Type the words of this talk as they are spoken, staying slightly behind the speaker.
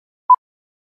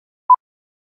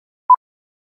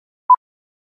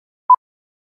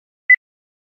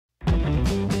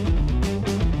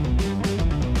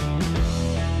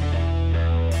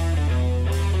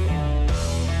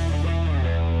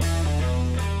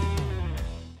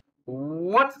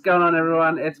going on,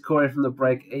 everyone? It's Corey from the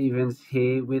Breakevens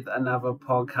here with another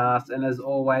podcast, and as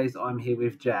always, I'm here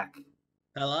with Jack.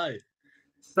 Hello.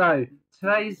 So,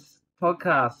 today's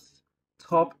podcast,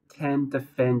 top 10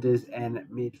 defenders and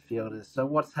midfielders. So,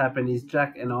 what's happened is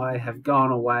Jack and I have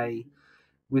gone away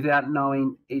without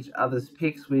knowing each other's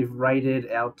picks. We've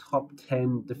rated our top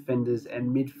 10 defenders and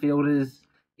midfielders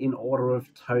in order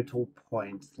of total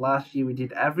points. Last year we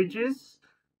did averages.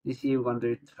 This year we're going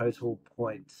to do total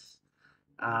points.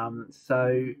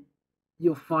 So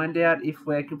you'll find out if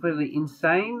we're completely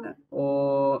insane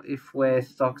or if we're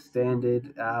stock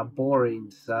standard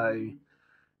boring. So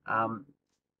um,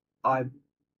 I,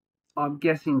 I'm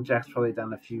guessing Jack's probably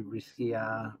done a few risky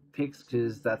picks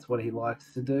because that's what he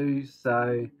likes to do.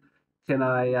 So can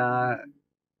I?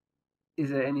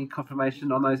 Is there any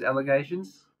confirmation on those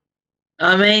allegations?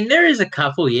 I mean, there is a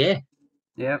couple, yeah.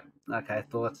 Yep. Okay,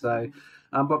 thought so.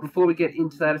 But before we get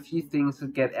into that, a few things to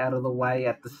get out of the way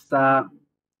at the start.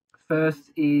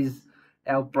 First is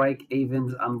our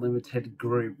Breakevens Unlimited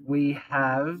group. We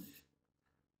have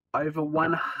over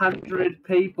 100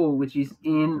 people, which is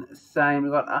insane.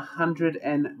 We've got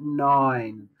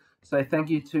 109. So thank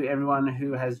you to everyone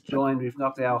who has joined. We've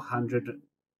knocked our 100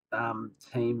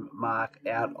 team mark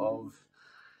out of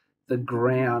the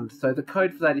ground. So the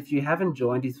code for that, if you haven't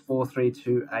joined, is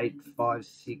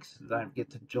 432856. Don't forget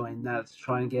to join that. Let's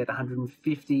try and get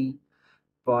 150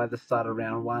 by the start of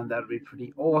round one. That would be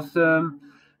pretty awesome.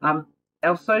 Our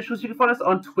socials, you can find us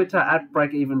on Twitter at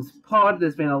BreakeVensPod.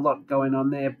 There's been a lot going on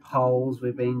there. Polls,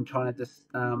 we've been trying to just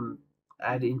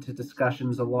add into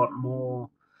discussions a lot more.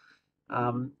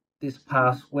 This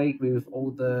past week with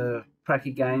all the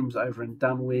Pracky games over and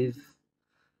done with.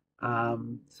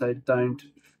 So don't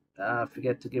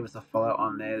forget to give us a follow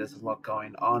on there. There's a lot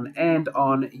going on. And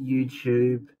on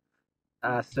YouTube,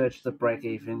 search the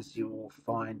Breakevens. You will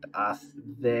find us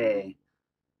there.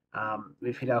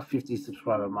 We've hit our 50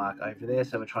 subscriber mark over there,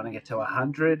 so we're trying to get to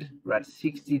 100. We're at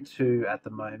 62 at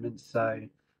the moment, so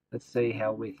let's see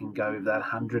how we can go with that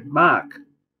 100 mark.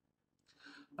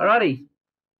 Alrighty,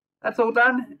 that's all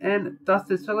done and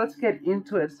dusted. So let's get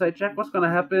into it. So Jack, what's going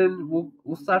to happen?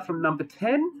 We'll start from number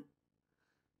 10.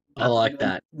 I like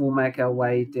that. We'll make our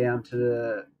way down to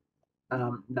the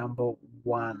number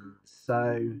 1.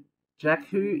 So Jack,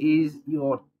 who is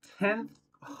your 10th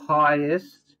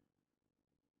highest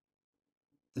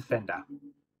defender?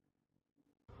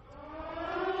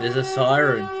 There's a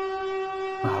siren.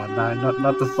 Oh no,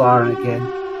 not the siren again.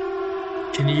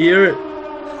 Can you hear it?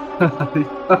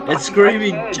 It's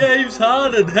screaming, James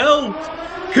Harden, help!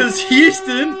 Because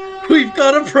Houston, we've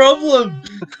got a problem.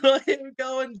 I am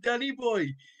going Gunny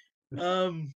boy.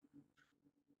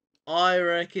 I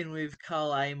reckon with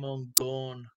Carl Amon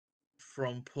gone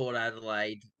from Port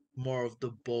Adelaide, more of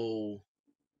the ball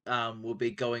will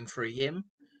be going through him.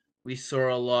 We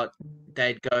saw a lot.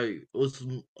 It was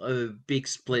a big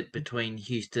split between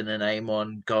Houston and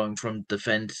Amon going from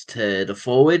defence to the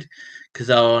forward because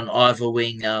they're on either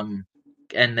wing. And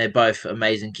they're both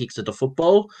amazing kicks at the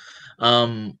football.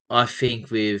 I think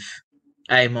with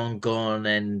Amon gone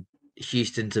and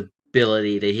Houston's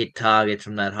ability to hit targets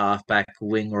from that halfback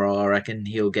wing role, I reckon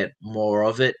he'll get more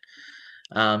of it.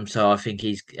 So I think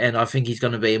he's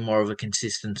going to be more of a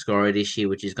consistent scorer this year,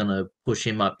 which is going to push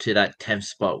him up to that 10th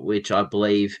spot, which I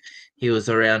believe he was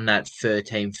around that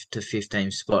 13th to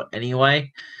 15th spot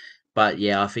anyway. But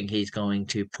yeah, I think he's going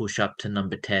to push up to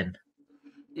number 10.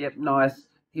 Yep, nice.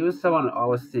 He was someone I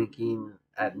was thinking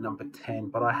at number 10,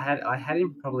 but I had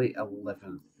him probably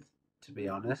 11th, to be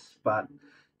honest. But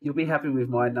you'll be happy with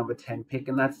my number 10 pick,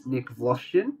 and that's Nick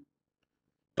Vlostian.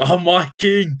 Oh, my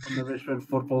king! From the Richmond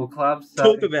Football Club. So,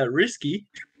 talk about risky.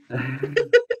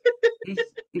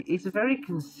 he's a very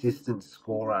consistent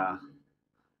scorer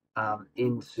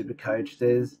in Supercoach.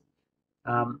 There's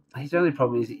his only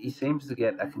problem is he seems to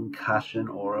get a concussion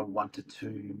or a 1 to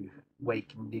 2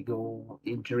 week niggle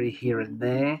injury here and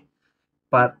there.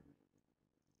 But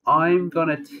I'm going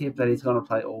to tip that he's going to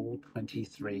play all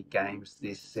 23 games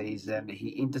this season. He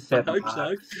intercepts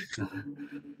marks. So.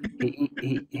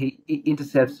 he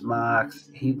intercepts marks.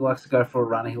 He likes to go for a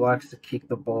run. He likes to kick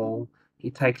the ball.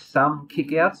 He takes some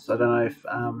kick-outs. I don't know if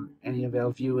any of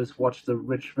our viewers watched the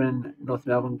Richmond-North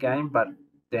Melbourne game, but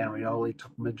Dan Rioli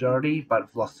took majority,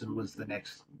 but Vlosten was the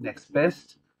next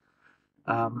best.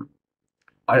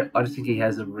 I just think he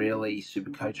has a really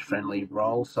Supercoach friendly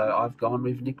role, so I've gone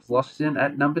with Nick Vlosten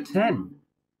at number 10.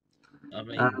 I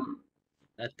mean,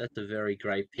 that's a very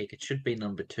great pick. It should be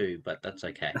number 2, but that's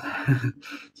okay.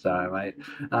 Sorry, mate.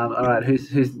 All right,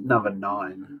 who's number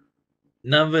 9?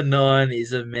 Number 9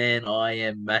 is a man I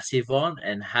am massive on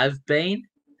and have been,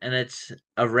 and it's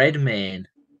a red man.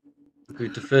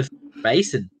 with the first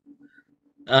basin.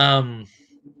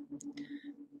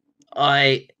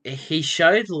 He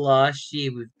showed last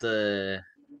year with the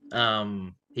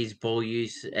his ball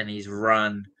use and his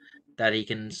run that he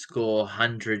can score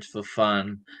hundreds for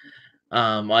fun.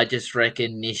 I just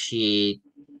reckon this year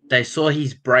they saw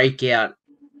his breakout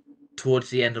towards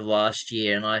the end of last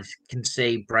year, and I can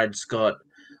see Brad Scott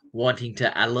wanting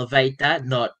to elevate that,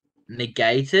 not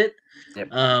negate it. Yep.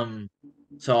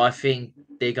 So I think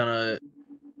they're gonna,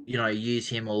 use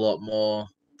him a lot more.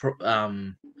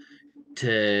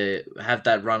 To have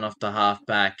that run off the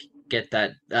halfback, get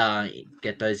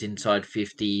those inside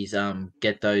 50s,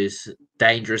 get those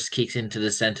dangerous kicks into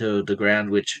the center of the ground,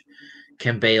 which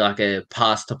can be like a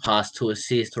pass to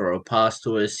assist or a pass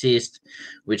to assist,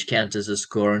 which counts as a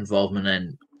score involvement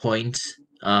and points.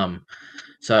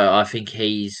 So I think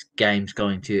his game's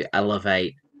going to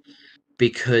elevate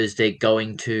because they're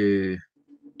going to,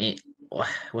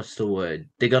 what's the word?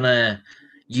 They're gonna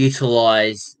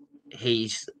utilize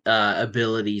his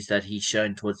abilities that he's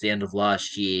shown towards the end of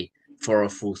last year for a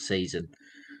full season.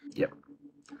 Yep.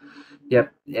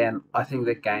 Yep. And I think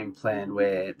the game plan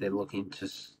where they're looking to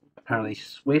apparently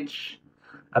switch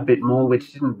a bit more,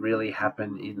 which didn't really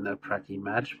happen in the Pracky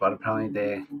match, but apparently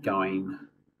they're going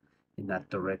in that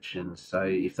direction. So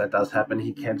if that does happen,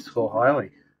 he can score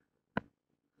highly.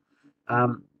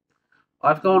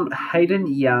 I've gone Hayden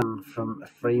Young from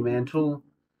Fremantle.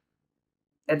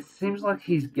 It seems like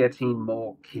he's getting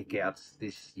more kickouts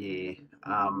this year,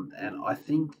 and I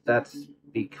think that's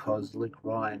because Luke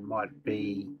Ryan might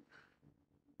be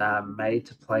made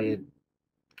to play a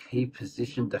key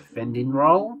position defending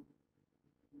role,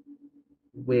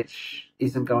 which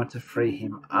isn't going to free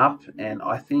him up. And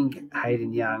I think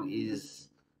Hayden Young is,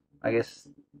 I guess,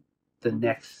 the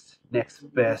next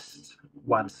best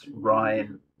once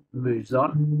Ryan moves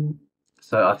on.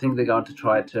 So I think they're going to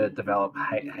try to develop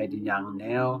Hayden Young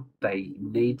now. They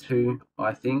need to,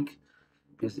 I think,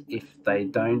 because if they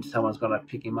don't, someone's going to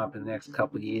pick him up in the next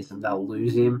couple of years and they'll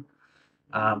lose him.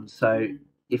 So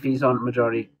if he's on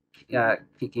majority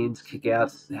kick-ins,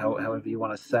 kick-outs, however you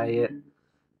want to say it,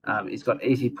 he's got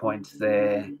easy points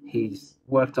there. He's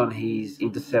worked on his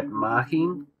intercept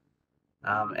marking,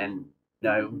 and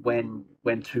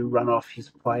when to run off his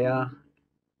player.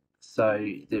 So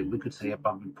we could see a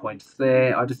bump in points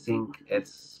there. I just think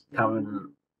it's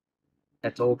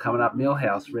all coming up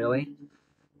Millhouse really.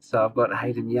 So I've got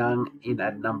Hayden Young in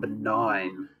at number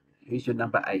 9. Who's your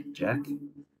number 8, Jack?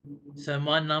 So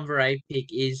my number 8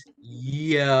 pick is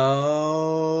Yo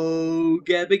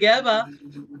Gabba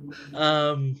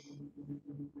Gabba.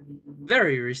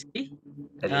 Very risky.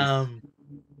 It is.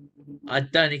 I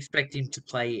don't expect him to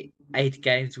play 8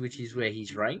 games, which is where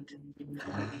he's ranked.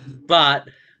 But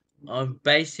I'm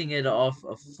basing it off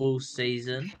a full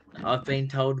season. I've been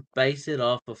told to base it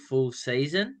off a full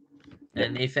season. Yep.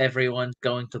 And if everyone's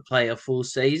going to play a full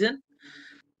season,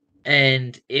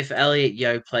 and if Elliot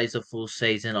Yeo plays a full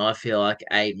season, I feel like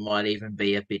 8 might even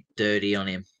be a bit dirty on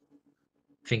him.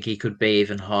 I think he could be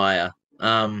even higher.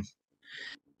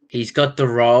 He's got the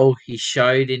role. He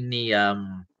showed in the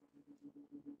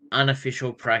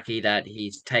unofficial pracky that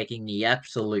he's taking the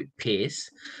absolute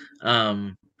piss.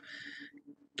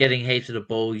 Getting heaps of the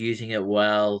ball, using it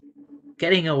well,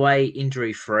 getting away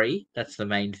injury free. That's the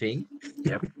main thing.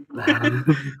 Yep.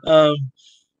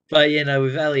 But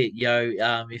with Elliot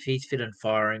Yeo, if he's fit and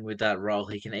firing with that role,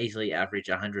 he can easily average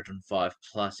 105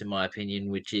 plus, in my opinion,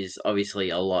 which is obviously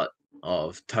a lot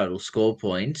of total score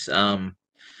points.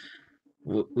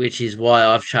 Which is why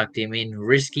I've chucked him in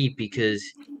risky because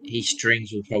his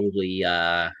strings will probably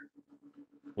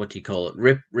what do you call it?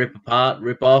 Rip apart,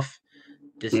 rip off,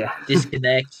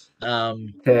 disconnect.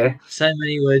 Okay. So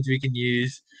many words we can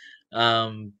use.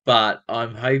 But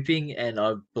I'm hoping and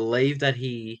I believe that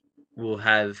he will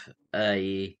have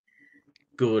a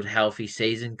good, healthy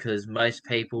season because most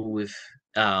people with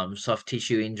soft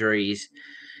tissue injuries,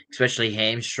 especially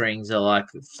hamstrings, are like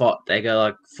they go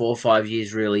like 4 or 5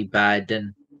 years really bad,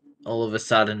 then all of a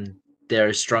sudden they're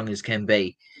as strong as can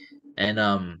be. And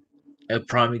a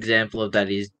prime example of that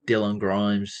is Dylan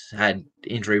Grimes had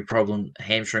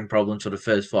hamstring problems for the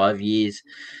first 5 years.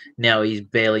 Now he's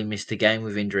barely missed a game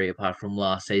with injury, apart from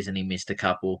last season he missed a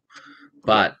couple.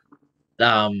 But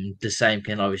the same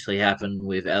can obviously happen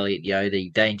with Elliot Yeo.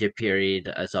 The danger period,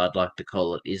 as I'd like to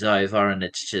call it, is over, and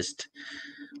it's just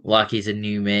like he's a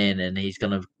new man and he's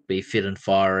going to be fit and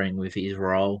firing with his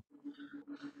role.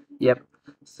 Yep.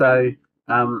 So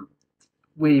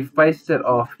we've based it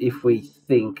off if we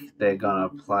think they're going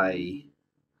to play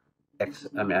X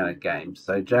amount of games.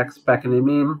 So Jack's backing him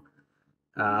in.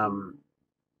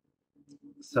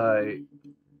 So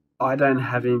I don't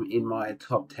have him in my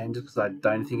top 10 because I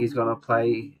don't think he's going to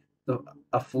play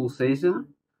a full season,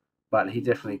 but he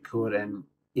definitely could. And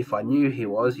if I knew he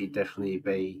was, he'd definitely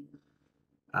be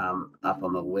up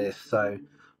on the list. So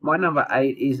my number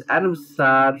 8 is Adam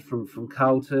Sard from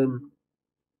Carlton.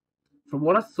 From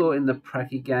what I saw in the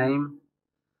Pracky game,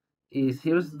 is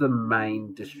he was the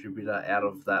main distributor out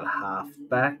of that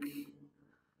halfback.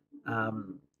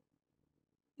 Um,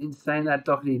 in saying that,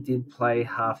 Doherty did play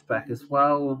halfback as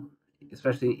well,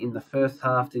 especially in the first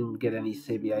half. Didn't get any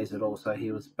CBAs at all, so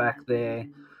he was back there.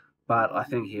 But I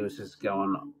think he was just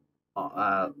going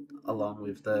along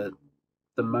with the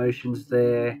motions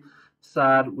there.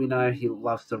 Sard, we know he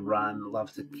loves to run,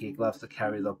 loves to kick, loves to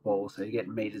carry the ball, so you get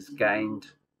meters gained,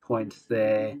 points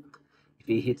there. If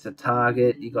he hits a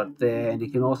target, you got there, and you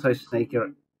can also sneak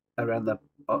around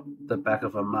the back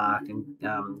of a mark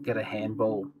and get a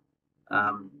handball,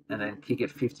 and then kick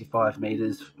it 55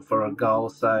 meters for a goal.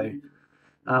 So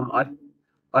um, I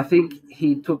I think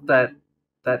he took that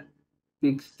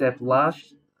big step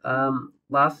last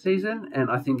season,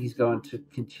 and I think he's going to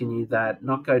continue that.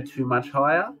 Not go too much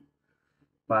higher,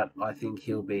 but I think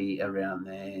he'll be around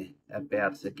there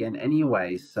abouts again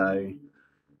anyway. So,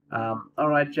 all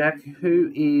right, Jack,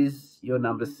 who is your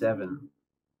number 7?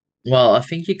 Well, I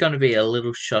think you're going to be a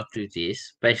little shocked with this,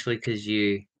 especially because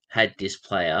you had this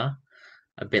player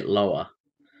a bit lower,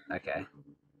 Okay.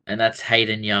 and that's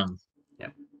Hayden Young.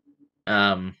 Yep.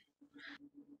 Um,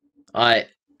 I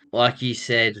like you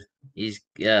said, he's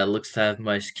looks to have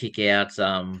most kickouts.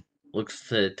 Looks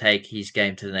to take his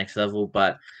game to the next level.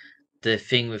 But the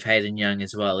thing with Hayden Young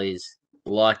as well is,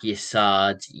 like your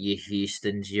Sards, your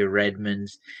Houstons, your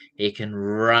Redmonds, he can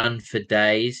run for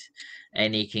days,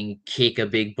 and he can kick a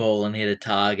big ball and hit a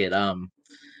target.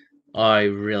 I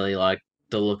really like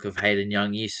the look of Hayden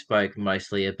Young. You spoke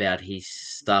mostly about his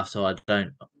stuff, so I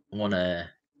don't want to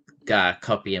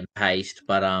copy and paste,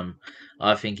 but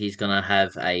I think he's gonna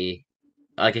have I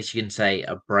guess you can say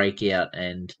a breakout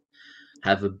and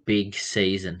have a big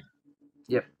season.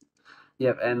 Yep.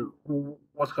 Yep. And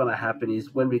what's going to happen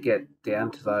is when we get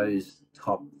down to those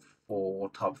top 4,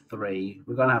 top 3,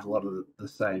 we're going to have a lot of the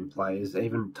same players,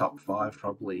 even top 5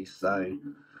 probably. So, you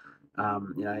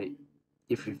know,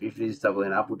 if it is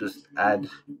doubling up, we'll just add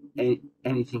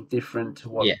anything different to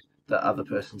what Yeah. the other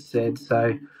person said.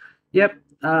 So, yep.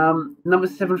 Number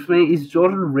 7 for me is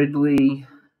Jordan Ridley.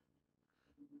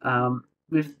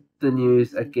 With the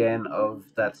news again of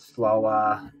that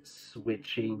slower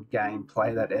switching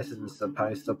gameplay that Essendon's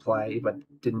supposed to play, but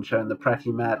didn't show in the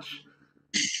Pracky match.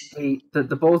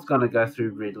 The ball's going to go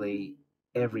through Ridley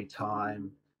every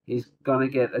time. He's going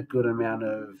to get a good amount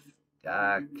of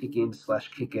kick in slash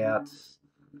kick outs.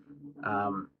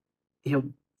 Um, he'll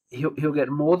he'll get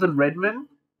more than Redmond,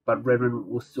 but Redmond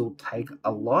will still take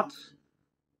a lot.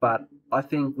 But I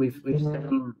think we've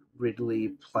seen Ridley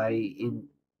play in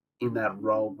that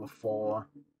role before,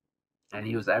 and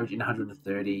he was averaging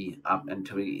 130 up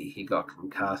until he got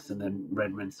concussed, and then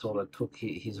Redmond sort of took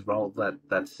his role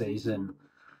that season.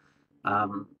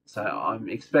 So I'm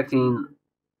expecting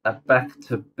a back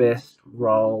to best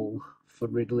role for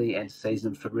Ridley and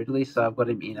season for Ridley. So I've got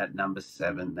him in at number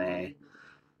 7 there.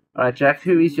 All right, Jack,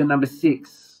 who is your number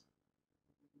 6?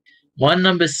 My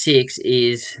number 6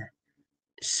 is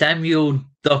Samuel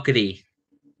Doherty.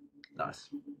 Nice.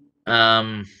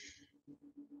 Um,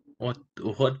 what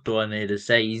do I need to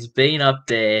say? He's been up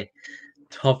there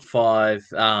top 5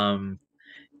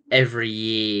 every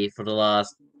year for the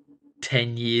last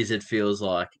 10 years. It feels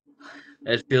like.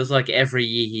 It feels like every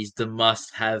year he's the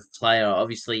must-have player.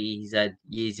 Obviously, he's had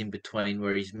years in between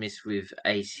where he's missed with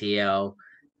ACL,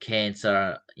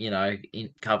 cancer, a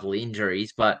couple of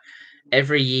injuries. But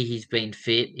every year he's been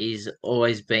fit. He's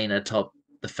always been a top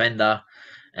defender,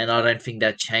 and I don't think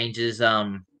that changes.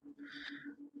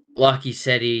 Like you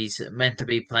said, he's meant to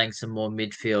be playing some more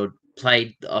midfield,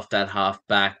 played off that half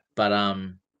back, but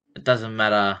it doesn't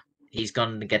matter. He's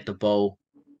going to get the ball.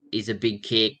 He's a big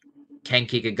kick, can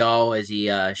kick a goal as he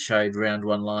showed round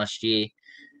 1 last year.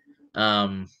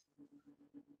 Um,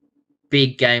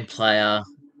 Big game player,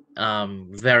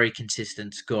 very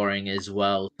consistent scoring as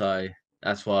well. So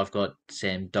that's why I've got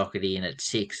Sam Doherty in at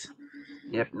 6.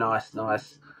 Yep, nice.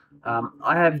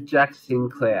 I have Jack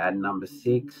Sinclair at number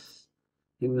 6.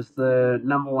 He was the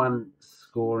number 1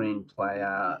 scoring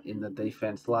player in the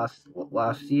defense last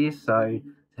year, so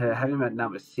to have him at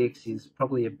number 6 is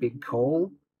probably a big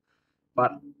call.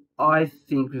 But I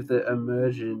think with the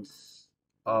emergence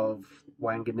of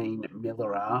Wanganeen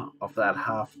Millera of that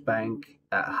halfback,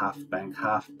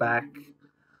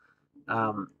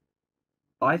 um,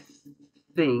 I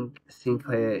think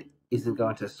Sinclair isn't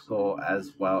going to score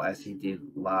as well as he did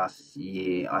last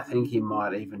year. I think he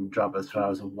might even drop as far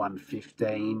as a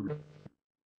 115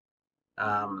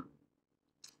 to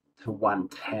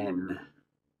 110,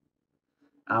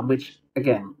 which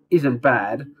again isn't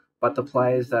bad. But the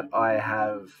players that I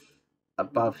have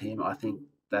above him, I think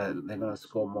that they're going to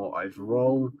score more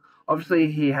overall.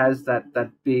 Obviously, he has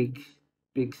that big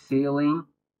ceiling,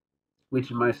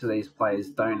 which most of these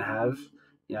players don't have.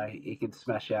 You know, he can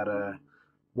smash out a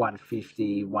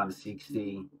 150,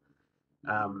 160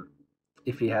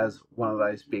 if he has one of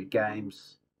those big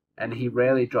games. And he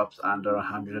rarely drops under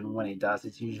 100, and when he does,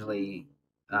 it's usually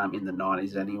in the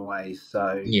 90s anyway.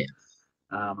 So Yeah.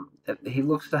 he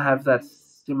looks to have that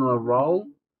similar role,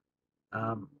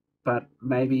 but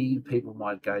maybe people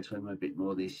might go to him a bit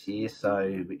more this year, so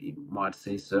you might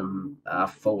see some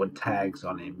forward tags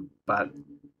on him. But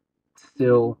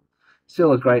still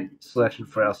a great selection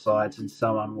for our sides, and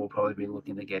someone we'll probably be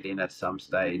looking to get in at some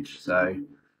stage. So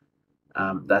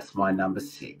that's my number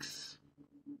 6.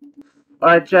 All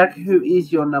right, Jack, who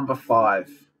is your number 5?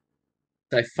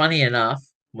 So funny enough,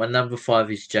 my number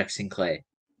 5 is Jack Sinclair.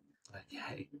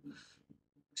 Okay.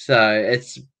 So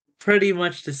it's pretty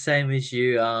much the same as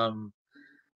you.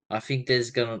 I think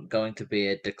there's going to be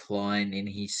a decline in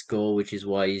his score, which is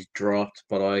why he's dropped.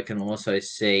 But I can also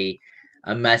see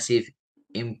a massive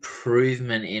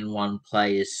improvement in one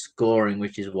player's scoring,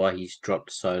 which is why he's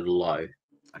dropped so low.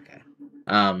 Okay.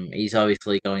 He's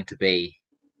obviously going to be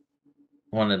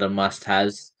one of the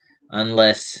must-haves,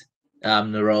 unless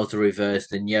the roles are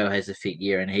reversed and Yo has a fit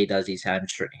year and he does his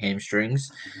hamstrings.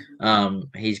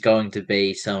 He's going to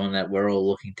be someone that we're all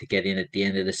looking to get in at the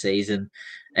end of the season,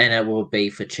 and it will be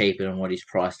for cheaper than what he's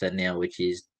priced at now, which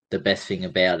is the best thing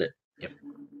about it.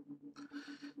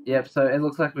 Yep. So it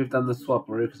looks like we've done the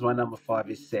swap-aroo because my number 5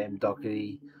 is Sam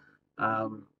Doherty.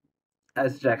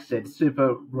 As Jack said,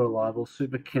 super reliable,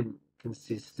 super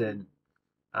consistent.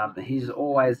 He's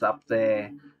always up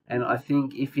there, and I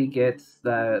think if he gets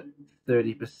the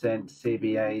 30%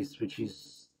 CBAs, which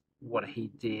is what he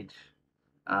did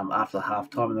after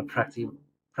halftime in the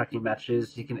practice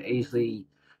matches, he can easily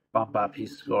bump up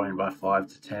his scoring by 5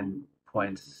 to 10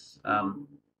 points.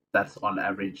 That's on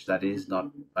average. That is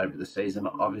not over the season,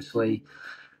 obviously,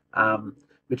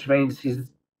 which means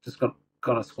he's just got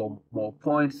to score more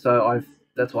points. So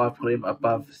that's why I put him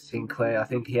above Sinclair. I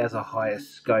think he has a higher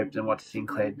scope than what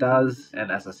Sinclair does, and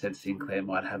as I said, Sinclair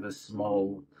might have a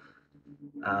small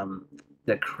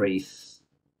decrease,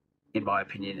 in my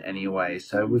opinion, anyway.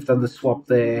 So we've done the swap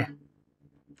there.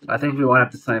 I think we might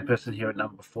have the same person here at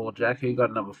number 4. Jack, who you got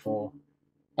at number 4?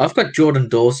 I've got Jordan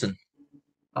Dawson.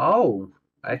 Oh,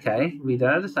 okay. We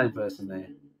don't have the same person there.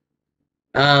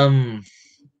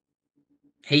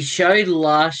 He showed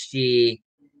last year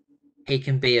he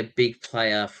can be a big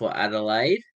player for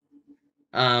Adelaide.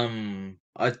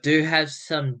 I do have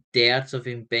some doubts of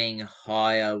him being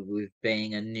higher with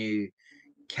being a new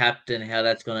captain, how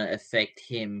that's going to affect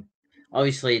him.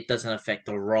 Obviously, it doesn't affect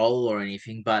the role or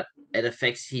anything, but it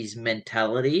affects his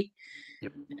mentality.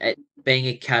 Yep. Being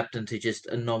a captain to just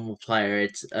a normal player,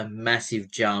 it's a massive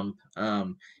jump.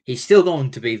 He's still going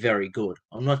to be very good.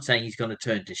 I'm not saying he's going to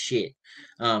turn to shit.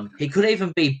 He could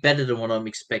even be better than what I'm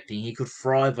expecting. He could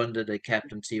thrive under the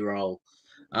captaincy role.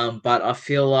 But I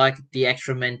feel like the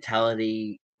extra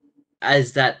mentality,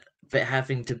 as that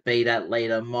having to be that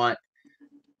leader, might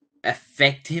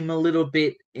affect him a little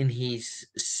bit in his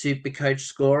super coach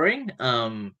scoring.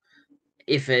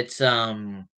 If it's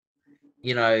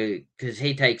because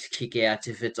he takes kickouts.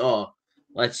 If it's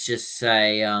let's just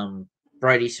say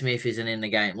Brady Smith isn't in the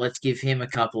game, let's give him a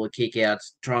couple of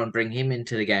kickouts, try and bring him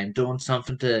into the game, doing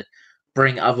something to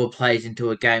bring other players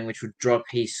into a game, which would drop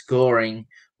his scoring.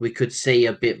 We could see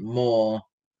a bit more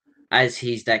as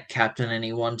he's that captain and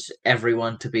he wants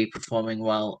everyone to be performing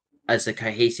well as a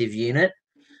cohesive unit.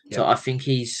 So Yep. I think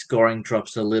his scoring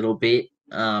drops a little bit.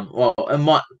 Well, it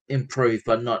might improve,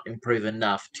 but not improve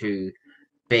enough to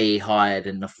be higher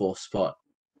than the 4th spot.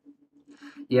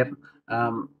 Yep.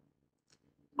 On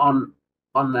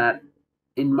that,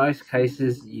 in most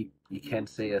cases, you can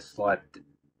see a slight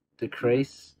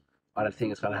decrease. I don't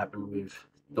think it's going to happen with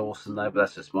Dawson though, but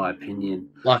that's just my opinion.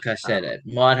 Like I said, it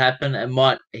might happen.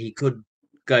 He could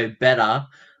go better.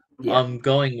 Yeah. I'm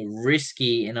going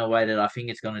risky in a way that I think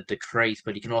it's going to decrease,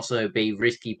 but you can also be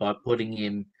risky by putting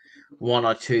him 1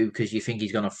 or 2 because you think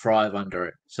he's going to thrive under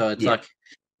it. So it's like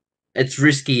it's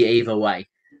risky either way.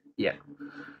 Yeah.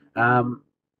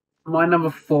 My number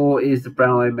 4 is the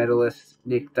Brownlow medalist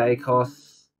Nick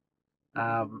Dacos.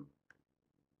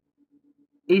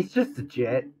 He's just a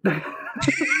jet.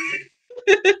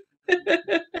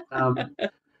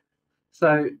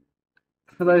 So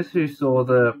for those who saw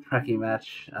the Pracky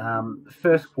match,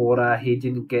 first quarter he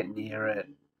didn't get near it,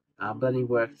 but he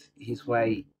worked his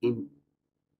way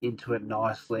into it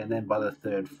nicely, and then by the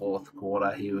third, fourth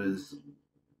quarter he was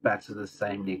back to the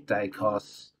same Nick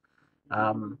Dacos.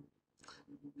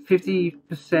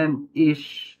 50%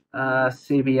 ish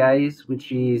CBAs,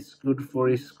 which is good for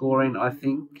his scoring, I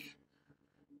think.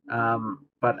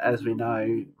 But as we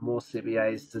know, more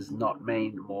CBAs does not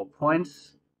mean more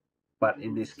points. But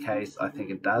in this case, I think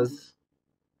it does.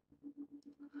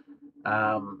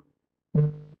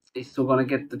 He's still going to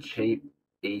get the cheap,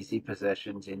 easy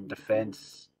possessions in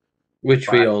defence, which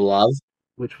we all love.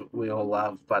 which we all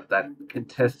love. But that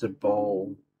contested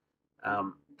ball,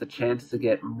 the chance to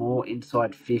get more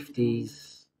inside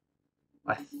 50s,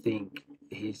 I think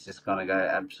he's just going to go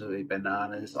absolutely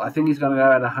bananas. I think he's going to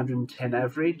go at 110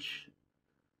 average,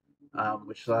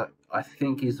 which I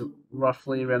think is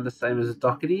roughly around the same as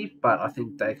Doherty, but I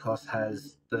think Dacos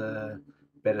has the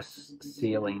better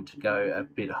ceiling to go a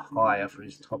bit higher for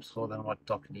his top score than what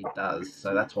Doherty does.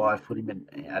 So that's why I put him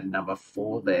at number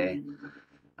 4 there.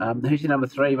 Who's your number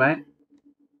 3, mate?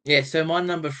 Yeah, so my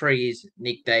number 3 is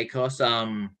Nick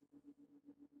Dacos.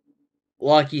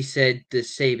 Like you said, the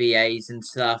CBAs and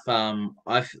stuff. And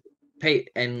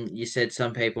you said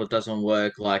some people it doesn't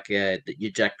work like your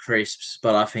Jack Crisps,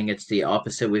 but I think it's the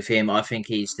opposite with him. I think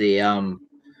he's the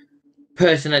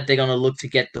person that they're gonna look to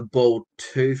get the ball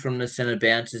to from the center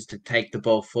bounces to take the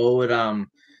ball forward.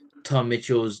 Tom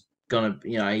Mitchell's gonna,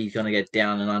 he's gonna get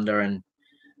down and under and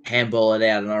handball it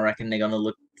out, and I reckon they're gonna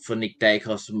look for Nick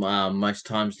Dacos most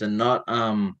times than not.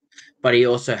 But he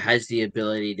also has the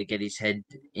ability to get his head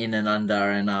in and under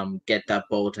and get that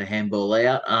ball to handball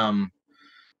out.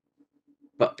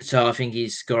 But so I think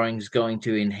his scoring is going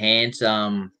to enhance.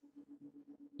 Yeah.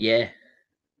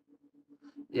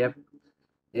 Yep.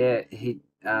 Yeah,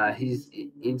 his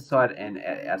inside and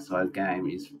outside game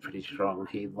is pretty strong.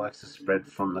 He likes to spread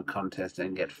from the contest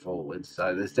and get forward.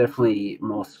 So there's definitely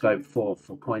more scope for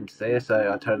points there.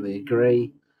 So I totally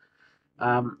agree.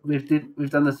 We've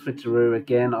done the switcheroo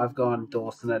again. I've gone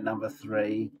Dawson at number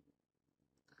 3.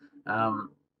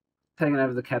 Taking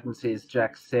over the captaincy, as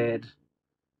Jack said.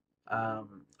 I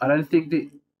don't think that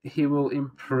he will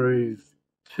improve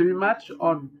too much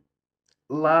on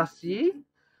last year.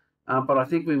 But I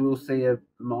think we will see a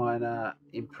minor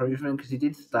improvement because he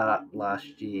did start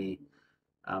last year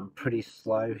pretty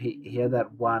slow. He had that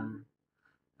one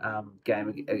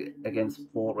game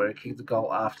against Port where he kicked the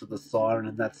goal after the siren,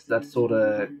 and that sort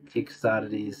of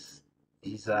kick-started his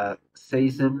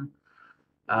season.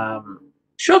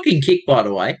 Shocking kick, by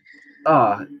the way.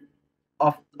 Oh,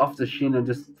 off the shin and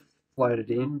just floated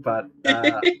in, but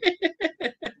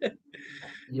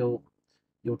you'll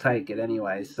take it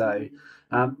anyway. So,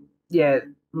 yeah,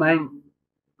 main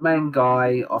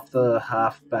guy off the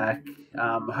halfback.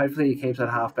 Hopefully he keeps that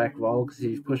halfback role because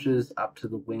if he pushes up to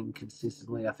the wing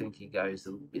consistently, I think he goes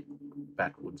a bit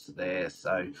backwards there.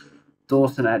 So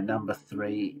Dawson at number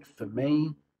 3 for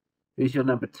me. Who's your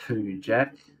number 2,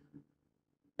 Jack?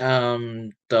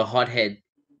 The hothead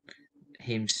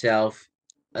himself,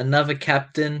 another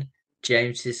captain,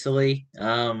 James Sicily.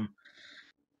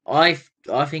 I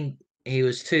think he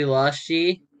was 2 last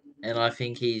year, and I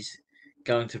think he's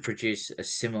going to produce a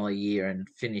similar year and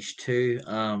finish 2.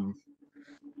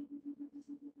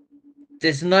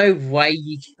 There's no way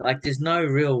there's no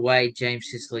real way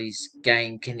James Sicily's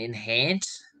game can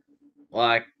enhance.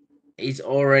 Like, he's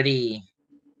already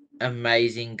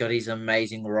amazing, got his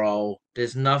amazing role.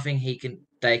 There's nothing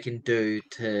they can do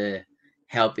to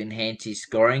help enhance his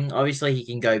scoring. Obviously, he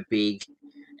can go big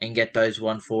and get those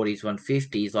 140s,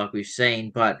 150s like we've seen,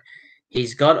 but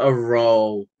he's got a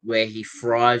role where he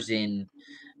thrives in,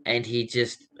 and he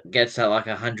just gets at like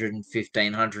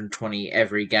 115, 120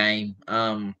 every game.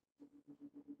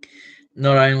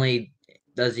 Not only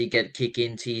does he get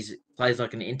kick-ins, he plays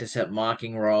like an intercept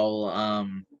marking role.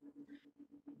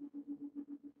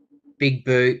 Big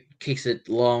boot, kicks it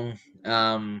long,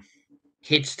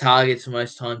 hits targets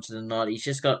most times than not. He's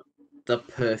just got the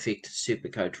perfect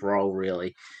Supercoach role,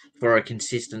 really, for a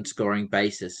consistent scoring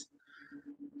basis.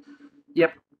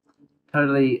 Yep,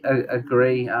 totally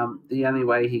agree. The only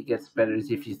way he gets better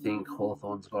is if you think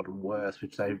Hawthorn's gotten worse,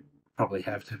 which they probably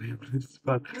have, to be honest.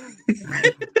 But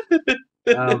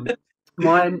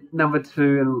my number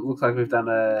 2, and it looks like we've done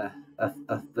a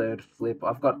third flip.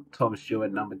 I've got Tom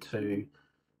Stewart number 2.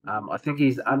 I think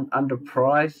he's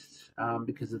underpriced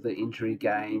because of the injury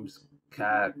games.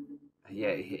 He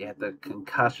had the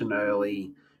concussion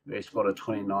early where he scored a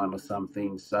 29 or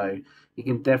something. So he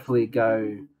can definitely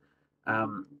go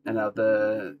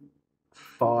another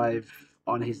 5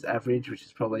 on his average, which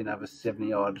is probably another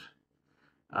 70 odd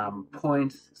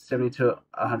Points, 70 to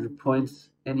 100 points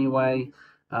anyway.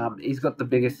 He's got the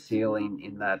biggest ceiling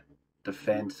in that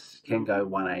defense, can go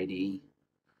 180,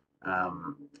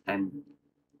 and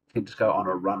can just go on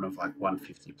a run of like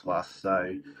 150 plus.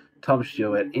 So Tom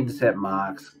Stewart, intercept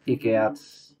marks, kick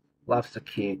outs, loves to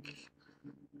kick.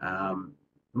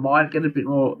 Might get a bit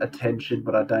more attention,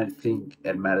 but I don't think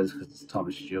it matters because it's Tom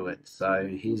Stewart. So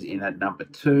he's in at number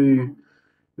 2,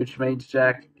 which means,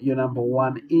 Jack, your number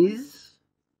 1 is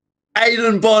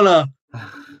Aiden Bonner.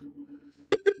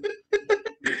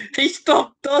 He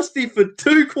stopped Dusty for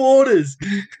 2 quarters.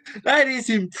 That is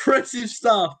impressive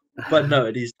stuff. But no,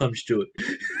 it is Tom Stewart.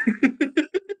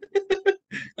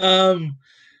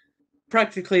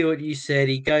 Practically what you said.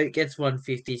 He gets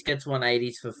 150s, gets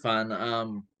 180s for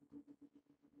fun.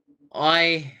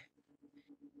 I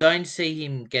don't see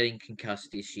him getting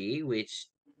concussed this year, which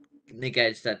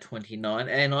negates that 29.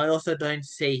 And I also don't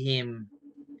see him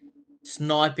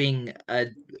sniping a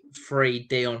free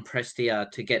Dion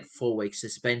Prestia to get 4 week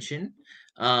suspension.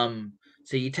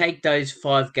 So you take those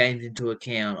 5 games into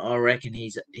account. I reckon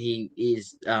he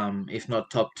is if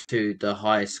not top 2, the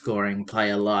highest scoring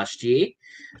player last year.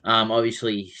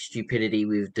 Obviously stupidity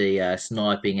with the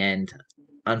sniping and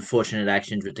unfortunate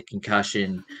actions with the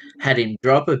concussion had him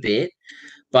drop a bit.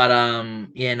 But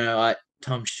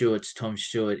Tom Stewart's Tom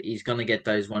Stewart. He's going to get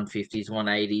those 150s,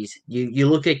 180s. You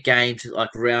look at games like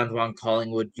round 1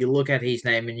 Collingwood, you look at his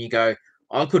name and you go,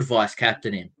 I could vice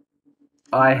captain him.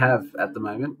 I have at the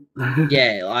moment.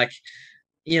 Yeah, like,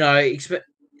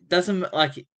 doesn't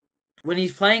like when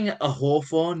he's playing a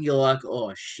Hawthorn, you're like,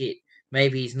 oh shit,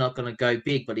 maybe he's not going to go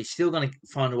big, but he's still going to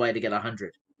find a way to get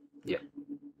 100. Yeah.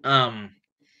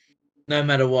 No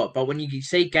matter what. But when you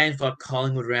see games like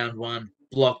Collingwood round 1,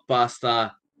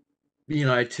 blockbuster,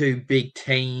 2 big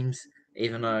teams,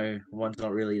 even though one's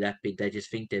not really that big, they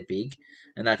just think they're big,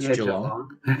 and that's Geelong.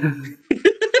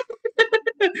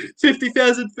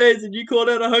 50,000 fans, and you called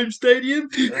out a home stadium.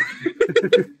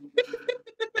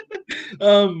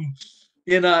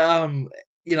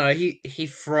 He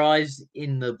fries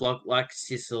in the block like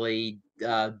Sicily,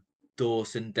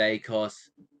 Dawson, Dacos,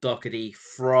 Doherty,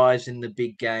 fries in the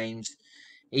big games.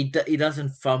 He doesn't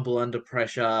fumble under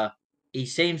pressure. He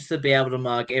seems to be able to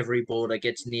mark every ball that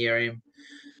gets near him.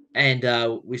 And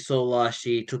we saw last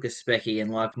year, he took a specky, and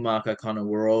like Mark O'Connor,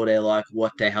 we're all there like,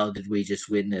 what the hell did we just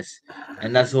witness?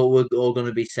 And that's what we're all going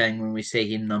to be saying when we see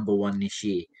him number 1 this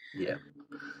year. Yeah.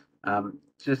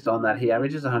 Just on that, he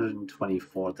averages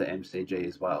 124 at the MCG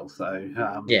as well. So,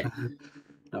 yeah.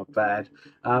 Not bad.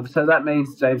 So that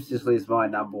means James Sicily is my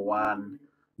number 1.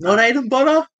 Not Aiden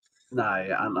Bonner?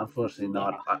 No, unfortunately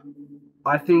not.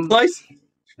 I think... Close?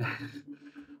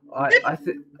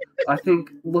 I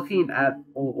think looking at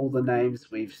all the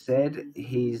names we've said,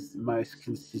 he's most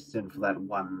consistent for that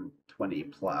 120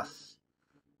 plus.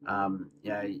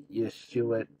 Your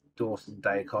Stewart, Dawson,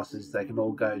 Dacos's, they can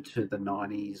all go to the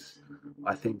 90s.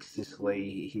 I think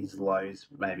Sicily, his lows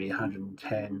maybe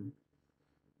 110.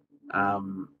 I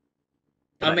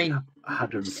mean,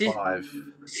 105.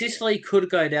 Sicily could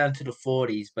go down to the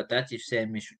 40s, but that's if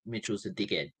Sam Mitchell's a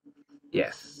dickhead.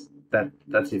 Yes,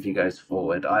 that's if he goes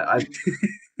forward. I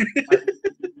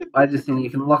just think you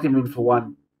can lock him in for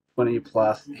 120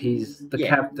 plus. He's the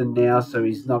captain now, so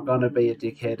he's not going to be a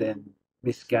dickhead and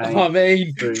miss games. I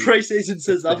mean, pre-season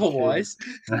says otherwise.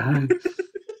 2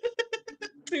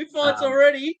 fights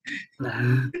already.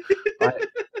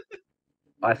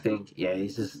 I think,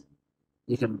 he's just...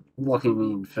 You can lock him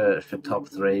in for top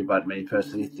 3, but me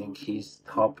personally think he's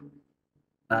top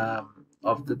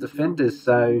of the defenders.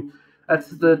 So that's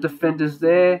the defenders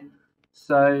there.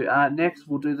 So next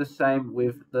we'll do the same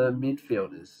with the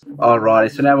midfielders.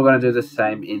 Alrighty, so now we're going to do the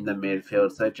same in the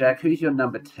midfield. So Jack, who's your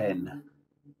number 10?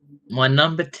 My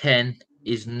number 10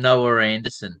 is Noah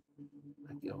Anderson.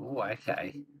 Oh,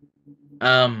 okay.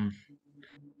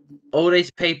 All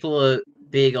these people are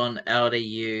big on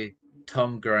LDU,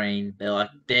 Tom Green.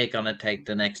 They're gonna take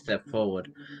the next step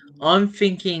forward. I'm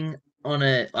thinking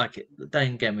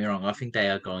don't get me wrong, I think they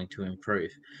are going to improve.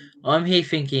 I'm here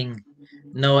thinking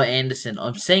Noah Anderson.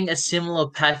 I'm seeing a similar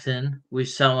pattern with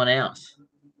someone else.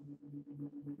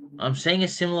 I'm seeing a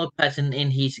similar pattern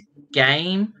in his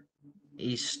game,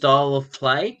 his style of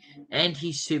play, and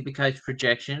his Supercoach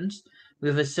projections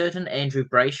with a certain Andrew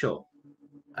Brayshaw.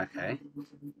 Okay.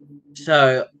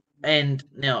 So, and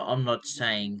now I'm not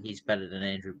saying he's better than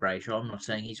Andrew Brayshaw. I'm not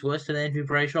saying he's worse than Andrew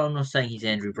Brayshaw. I'm not saying he's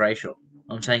Andrew Brayshaw.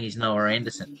 I'm saying he's Noah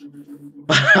Anderson.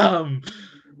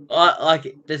 But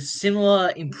there's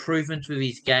similar improvements with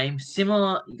his game.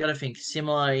 Similar, you got to think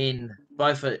similar in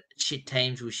both shit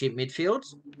teams with shit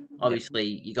midfields. Obviously,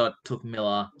 you got Took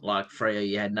Miller, like Freo,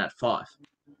 you had Nat 5.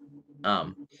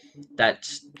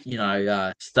 That's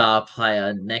star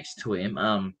player next to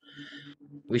him.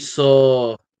 We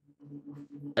saw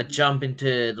a jump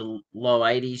into the low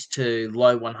 80s to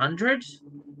low 100s,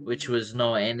 which was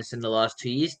Noah Anderson the last 2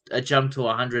 years. A jump to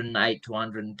 108 to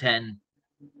 110,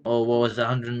 or what was it,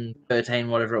 113,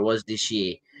 whatever it was this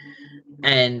year.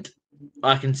 And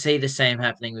I can see the same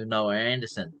happening with Noah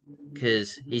Anderson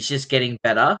because he's just getting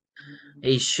better.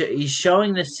 He's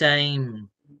showing the same,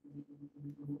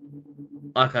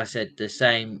 like I said, the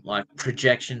same like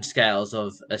projection scales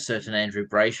of a certain Andrew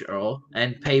Brayshaw,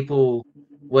 and people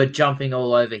were jumping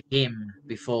all over him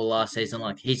before last season,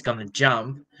 like he's going to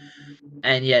jump,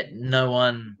 and yet no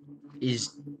one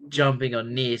is jumping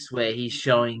on this, where he's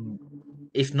showing,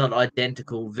 if not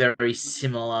identical, very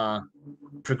similar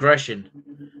progression,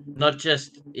 not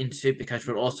just in Supercoach,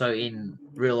 but also in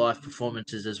real life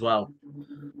performances as well.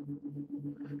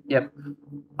 Yep.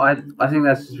 I think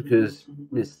that's just because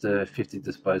Mr. 50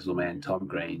 Disposal Man Tom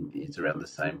Green is around the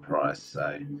same price.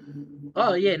 So,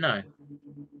 Oh yeah, no,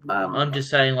 I'm just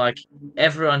saying, like,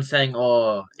 everyone's saying,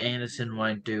 oh, Anderson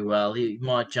won't do well. He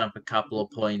might jump a couple of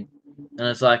points. And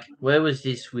it's like, where was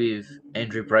this with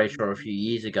Andrew Brayshaw a few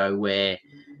years ago, where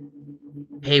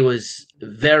he was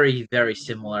very, very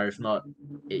similar, if not,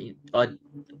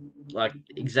 like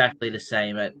exactly the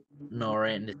same at Noah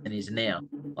Anderson is now.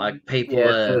 Like, people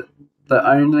yeah, are. the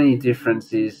only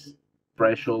difference is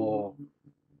Brayshaw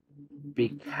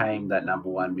became that number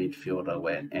one midfielder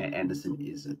where Anderson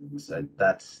isn't. So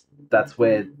that's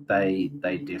where they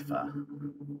differ,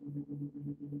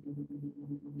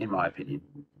 in my opinion.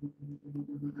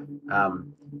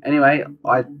 Anyway,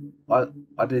 I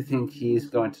do think he is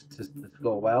going to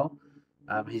score well.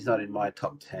 He's not in my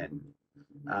top 10.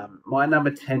 My number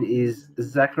 10 is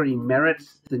Zachary Merritt,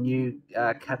 the new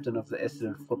captain of the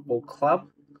Essendon Football Club.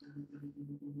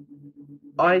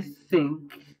 I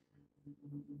think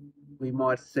we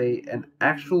might see an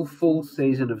actual full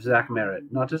season of Zach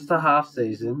Merritt, not just a half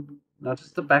season, not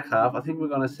just the back half. I think we're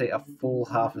going to see a full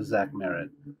half of Zach Merritt.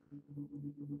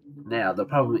 Now, the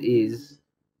problem is,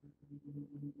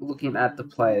 looking at the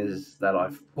players that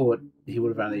I've put, he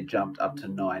would have only jumped up to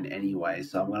 9 anyway,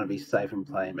 so I'm going to be safe and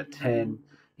play him at 10.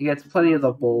 He gets plenty of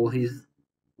the ball. He's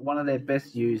one of their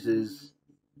best users.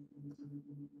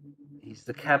 He's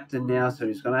the captain now, so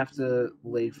he's going to have to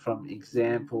lead from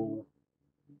example.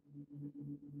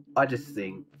 I just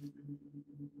think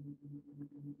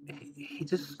he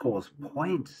just scores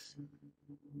points.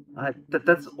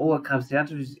 That's all it comes down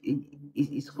to. Is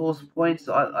he scores points.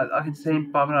 I can see him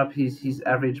bumping up his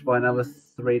average by another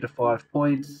 3 to 5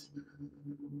 points.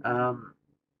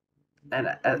 And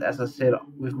as I said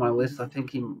with my list, I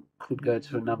think he could go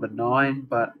to a number 9.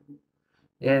 But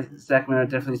yeah, Zach Merritt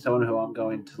definitely someone who I'm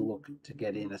going to look to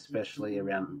get in, especially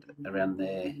around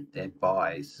their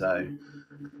buy. So,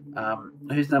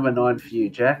 who's number 9 for you,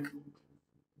 Jack?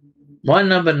 My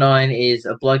number 9 is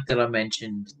a bloke that I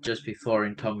mentioned just before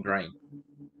in Tom Green.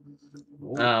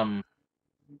 Ooh.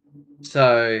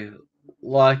 So,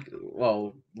 like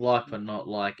but not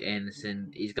like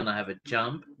Anderson, he's gonna have a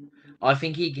jump. I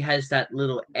think he has that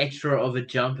little extra of a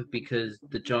jump because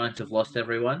the Giants have lost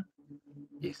everyone.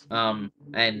 Yes. And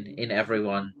in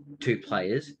everyone, 2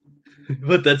 players,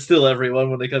 but that's still everyone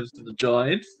when it comes to the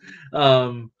Giants.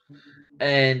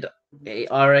 And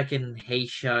I reckon he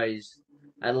shows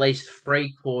at least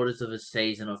 3/4 of a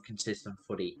season of consistent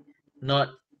footy, not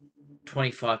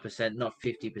 25%, not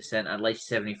 50%, at least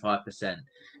 75%.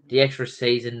 The extra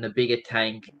season, the bigger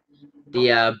tank,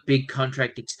 the big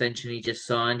contract extension he just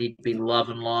signed, he'd be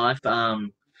loving life.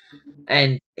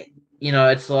 And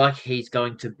it's like he's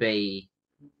going to be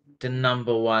the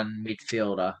number one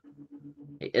midfielder.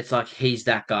 It's like he's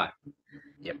that guy.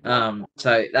 Yep.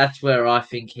 So that's where I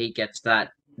think he gets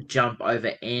that jump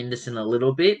over Anderson a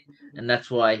little bit, and that's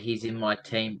why he's in my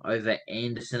team over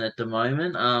Anderson at the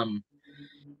moment.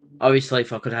 Obviously,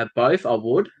 if I could have both, I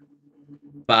would,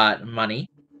 but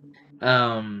money.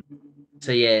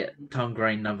 So yeah, Tom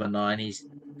Green number 9.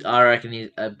 I reckon he's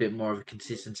a bit more of a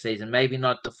consistent season. Maybe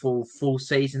not the full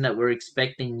season that we're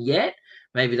expecting yet.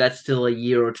 Maybe that's still a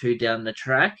year or 2 down the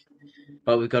track.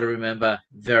 But we've got to remember,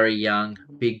 very young,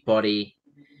 big body,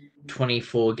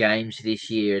 24 games this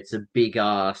year. It's a big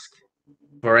ask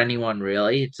for anyone,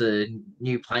 really. It's a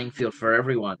new playing field for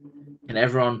everyone. Can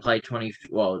everyone play 20?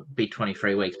 Well, be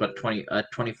 23 weeks, but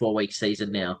 24-week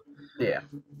season now. Yeah.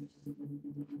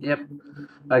 Yep.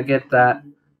 I get that.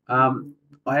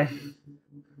 I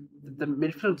the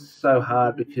midfield's so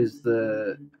hard because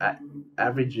the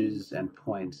averages and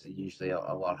points are usually a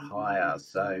lot higher.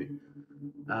 So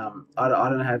I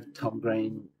don't have Tom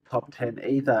Green top 10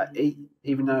 either.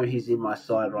 Even though he's in my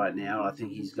side right now, I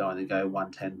think he's going to go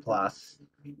 110 plus.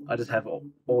 I just have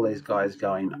all these guys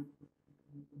going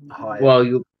higher. Well,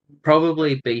 you'll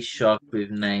probably be shocked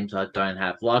with names I don't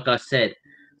have. Like I said,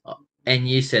 and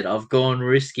you said, I've gone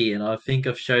risky, and I think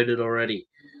I've showed it already.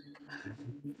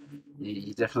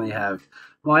 You definitely have.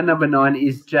 My number 9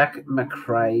 is Jack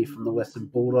McRae from the Western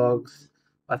Bulldogs.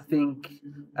 I think,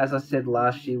 as I said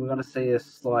last year, we're going to see a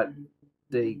slight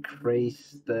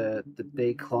decrease, the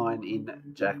decline in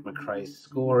Jack McRae's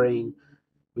scoring.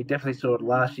 We definitely saw it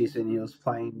last year when he was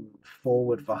playing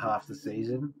forward for half the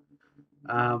season.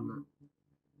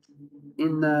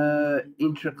 In the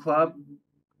intra club,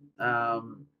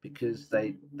 because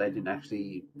they didn't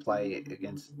actually play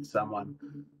against someone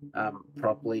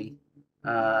properly.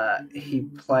 He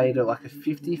played like a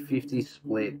 50-50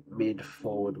 split mid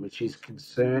forward, which is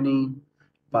concerning,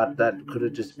 but that could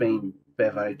have just been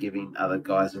Bevo giving other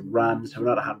guys a run, so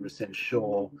we're not 100%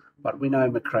 sure. But we know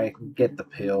McRae can get the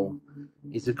pill.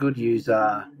 He's a good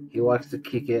user. He likes to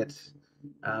kick it.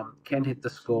 Can hit the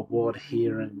scoreboard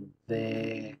here and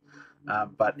there.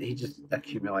 But he just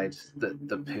accumulates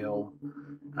the pill.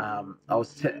 I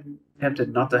was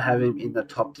tempted not to have him in the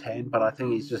top 10, but I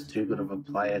think he's just too good of a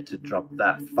player to drop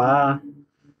that far.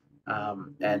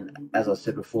 And as I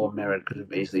said before, Merritt could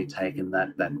have easily taken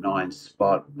that 9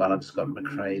 spot, but I just got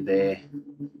McRae there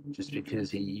just because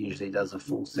he usually does a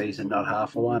full season, not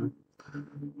half a one.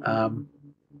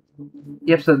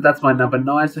 Yep, so that's my number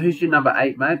 9. So who's your number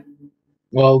 8, mate?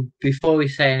 Well, before we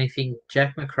say anything,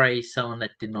 Jack McRae is someone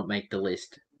that did not make the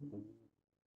list.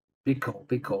 Big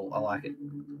call. I like it.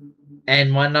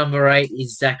 And my number 8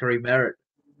 is Zachary Merritt.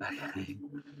 Okay.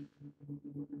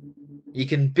 You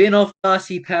can bin off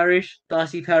Darcy Parish.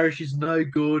 Darcy Parish is no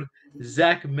good.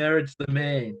 Zach Merritt's the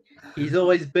man. He's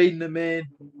always been the man.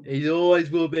 He always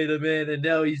will be the man. And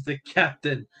now he's the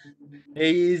captain.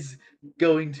 He is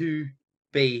going to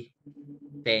be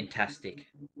fantastic.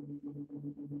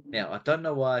 Now, I don't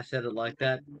know why I said it like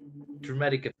that.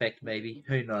 Dramatic effect, maybe.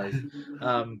 Who knows?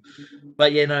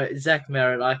 But yeah, no, Zach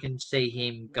Merritt, I can see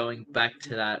him going back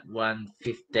to that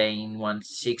 115,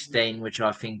 116, which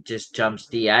I think just jumps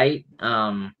the 8.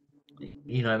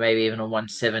 Maybe even a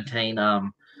 117.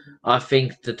 I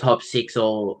think the top 6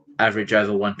 all average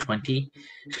over 120,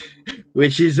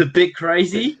 which is a bit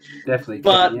crazy. Definitely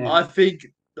But yeah. I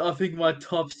think my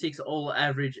top 6 all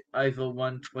average over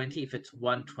 120 if it's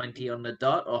 120 on the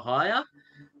dot or higher.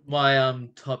 My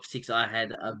top 6 I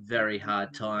had a very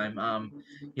hard time.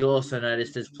 You'll also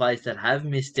notice there's players that have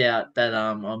missed out that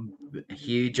I'm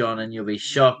huge on, and you'll be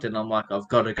shocked. And I'm like, I've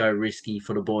got to go risky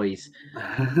for the boys.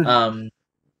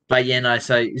 But yeah, no.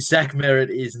 So Zach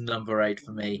Merritt is number 8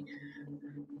 for me.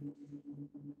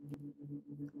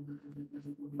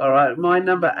 All right, my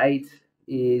number 8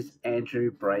 is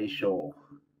Andrew Brayshaw.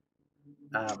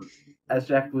 As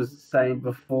Jack was saying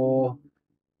before,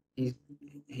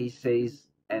 he sees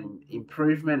an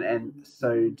improvement, and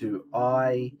so do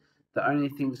I. The only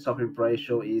thing stopping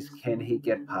Brayshaw is can he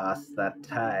get past that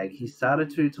tag? He started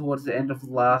to towards the end of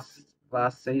last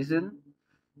season,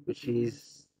 which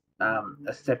is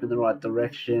a step in the right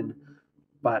direction.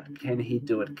 But can he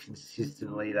do it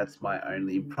consistently? That's my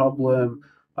only problem.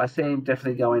 I see him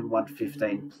definitely going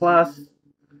 115 plus.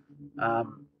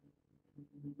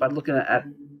 But looking at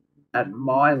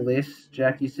my list,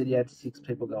 Jack, you said you had 6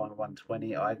 people going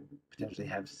 120. I potentially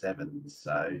have 7.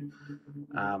 So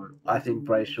I think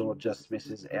Brayshaw just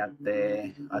misses out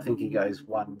there. I think he goes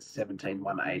 117,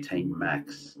 118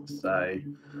 max. So,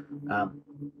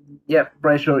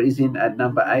 Brayshaw is in at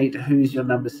number 8. Who's your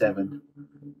number 7?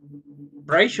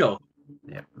 Brayshaw.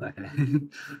 Yep. Okay.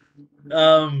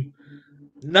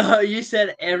 No, you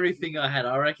said everything I had.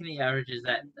 I reckon he averages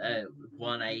at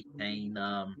 118,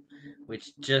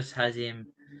 which just has him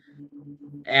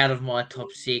out of my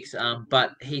top 6.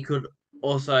 But he could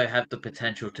also have the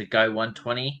potential to go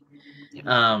 120.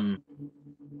 Yep.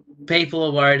 People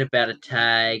are worried about a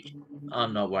tag.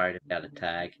 I'm not worried about a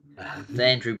tag. It's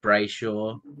Andrew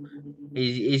Brayshaw.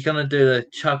 He's gonna do the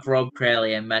Chuck Rob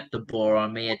Crowley and Matt DeBoer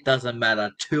on me. It doesn't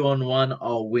matter. 2-on-1,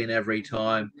 I'll win every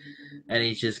time. And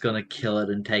he's just gonna kill it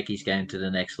and take his game to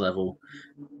the next level.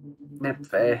 Yep,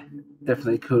 fair.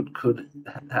 Definitely could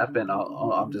happen.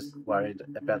 I'm just worried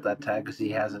about that tag because he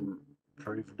hasn't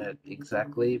proven it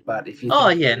exactly. But if you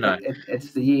think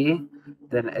it's the year,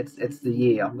 then it's the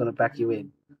year. I'm gonna back you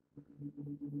in.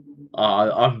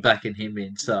 I'm backing him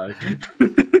in. So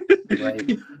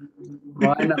Great.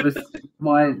 My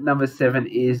number 7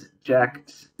 is Jack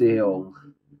Steele.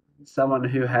 Someone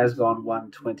who has gone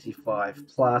 125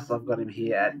 plus. I've got him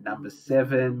here at number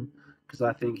 7 because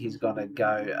I think he's going to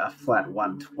go a flat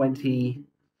 120.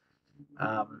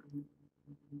 Um,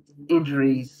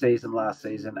 Injury season last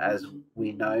season, as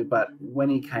we know, but when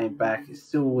he came back, he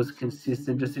still was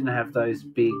consistent. Just didn't have those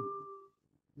big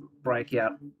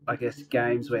breakout, I guess,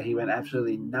 games where he went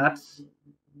absolutely nuts.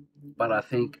 But I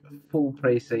think full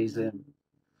preseason,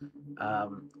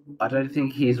 I don't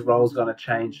think his role's going to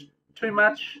change too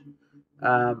much.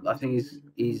 I think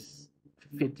he's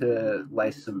fit to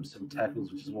lace some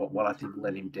tackles, which is what I think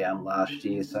let him down last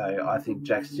year. So I think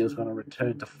Jack Steele's going to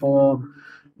return to form.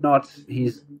 Not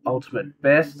his ultimate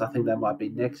best. I think that might be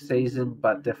next season,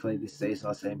 but definitely this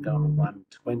season I see him going to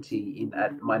 120 in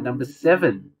at my number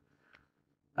 7.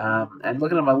 And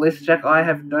looking at my list, Jack, I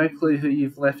have no clue who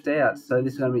you've left out. So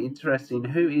this is going to be interesting.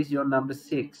 Who is your number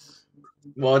 6?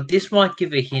 Well, this might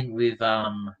give a hint with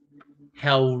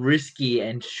how risky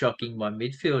and shocking my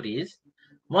midfield is.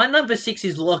 My number 6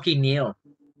 is Lockie Neal.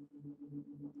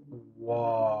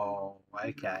 Whoa.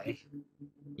 Okay.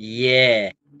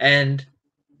 Yeah, and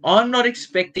I'm not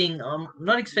expecting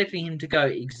him to go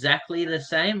exactly the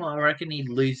same. I reckon he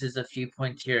loses a few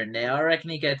points here and there. I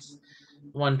reckon he gets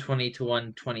 120 to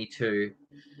 122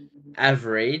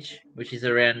 average, which is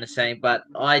around the same. But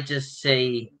I just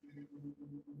see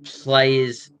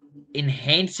players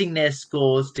enhancing their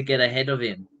scores to get ahead of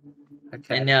him.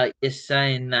 Okay. And now you're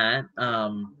saying that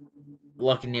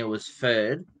Lockie Neal was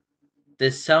third.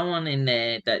 There's someone in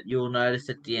there that you'll notice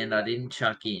at the end I didn't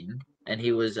chuck in, and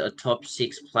he was a top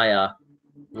 6 player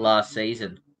last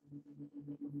season.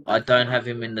 I don't have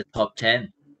him in the top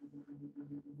 10.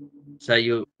 So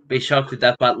you'll be shocked with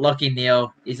that. But Lockie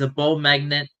Neal is a ball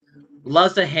magnet,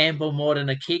 loves a handball more than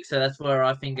a kick. So that's where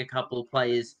I think a couple of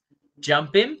players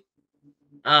jump him.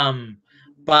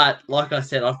 But like I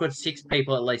said, I've got 6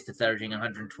 people at least that's averaging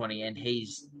 120, and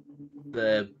he's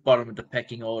the bottom of the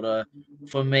pecking order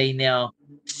for me now.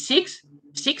 6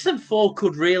 and 4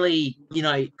 could really,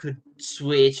 could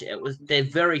switch. They're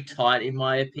very tight in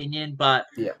my opinion, but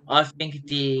yeah. I think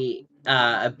the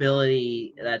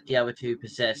ability that the other two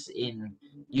possess in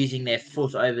using their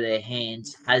foot over their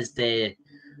hands has their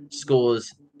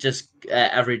scores just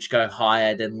average go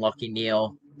higher than Lockie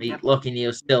Neal. Lockie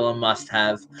Neal's still a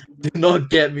must-have. Do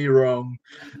not get me wrong,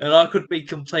 and I could be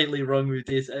completely wrong with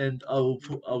this, and I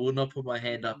will not put my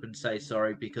hand up and say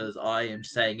sorry because I am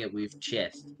saying it with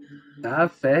chest.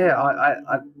 Fair.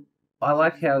 I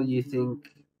like how you think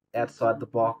outside the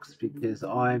box because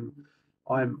I'm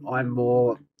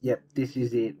more. Yep, this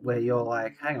is it. Where you're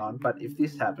like, hang on, but if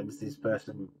this happens, this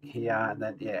person here, and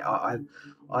then yeah,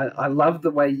 I love the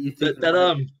way you think.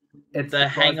 It the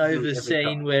hangover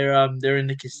scene time. where they're in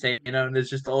the casino and there's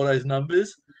just all those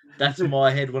numbers. That's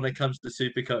my head when it comes to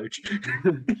Super Coach.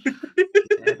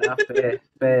 Yeah, no,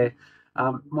 fair.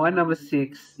 My number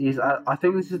 6 is I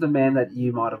think this is the man that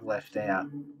you might have left out.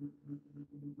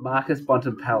 Marcus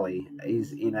Bontempelli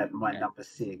is in at my number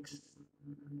 6.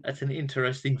 That's an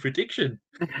interesting prediction.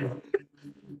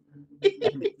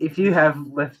 If you have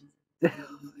left, I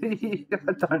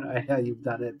don't know how you've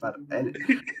done it, but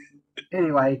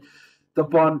anyway, the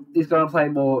Bond is going to play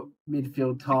more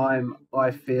midfield time.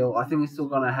 I think he's still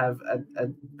going to have a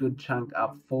good chunk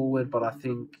up forward, but I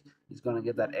think he's going to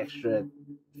get that extra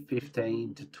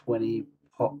 15 to 20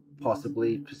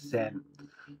 possibly percent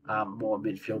more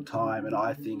midfield time, and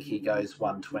I think he goes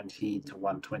 120 to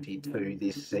 122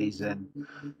 this season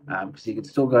because he can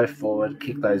still go forward,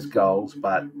 kick those goals,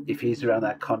 but if he's around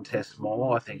that contest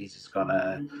more, I think he's just going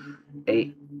to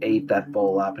eat that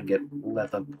ball up and get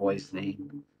leather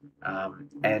poisoning.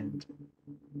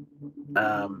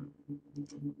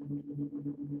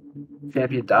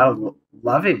 Champion Data,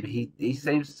 love him. He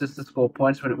seems just to score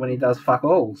points when he does fuck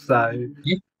all. So,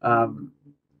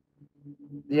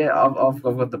 yeah, I've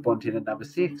got the Bontin at number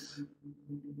 6.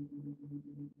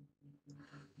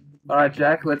 All right,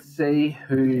 Jack. Let's see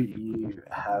who you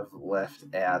have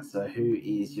left out. So, who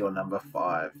is your number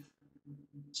 5?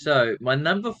 So my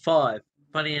number 5.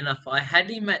 Funny enough, I had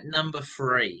him at number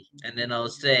 3, and then I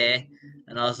was there,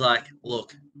 and I was like,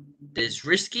 look, there's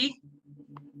risky.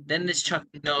 Then there's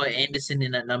chucking Noah Anderson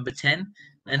in at number 10,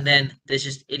 and then there's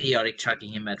just idiotic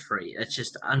chucking him at 3. It's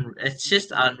just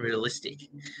unrealistic.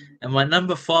 And my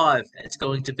number 5, it's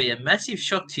going to be a massive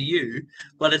shock to you,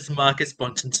 but it's Marcus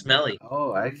Bontempelli.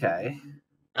 Oh, okay.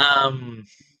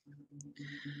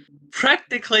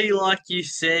 Practically, like you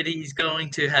said, he's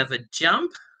going to have a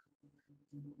jump.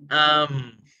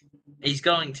 He's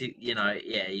going to,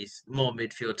 he's more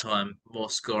midfield time, more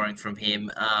scoring from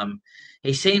him.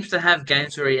 He seems to have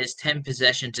games where he has 10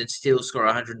 possessions and still score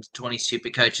 120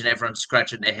 Supercoach, and everyone's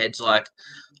scratching their heads like,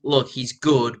 look, he's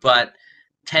good, but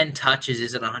 10 touches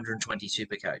isn't 120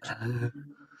 Supercoach.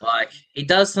 Like, he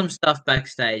does some stuff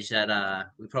backstage that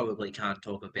we probably can't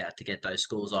talk about to get those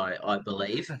scores, I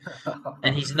believe.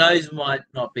 And his nose might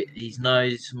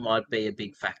be a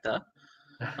big factor.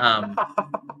 Um,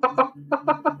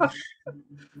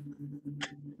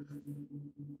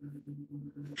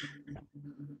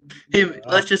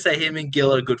 let's just say him and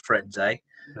Gil are good friends, eh?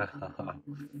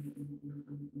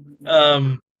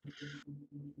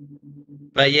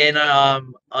 But yeah,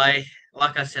 no,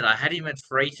 like I said, I had him at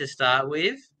 3 to start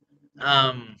with.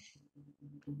 And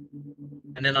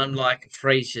then I'm like,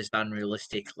 3's just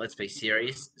unrealistic. Let's be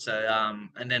serious. So,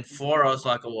 and then 4, I was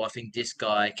like, oh, I think this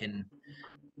guy can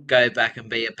go back and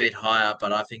be a bit higher,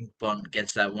 but I think Bond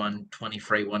gets that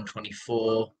 123,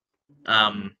 124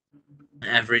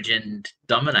 average and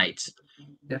dominates.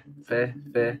 Yeah, fair.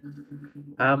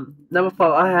 Number 5,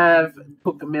 I have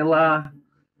Took Miller.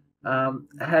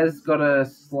 Has got a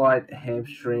slight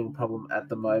hamstring problem at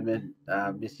the moment,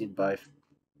 missing both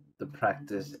the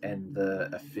practice and the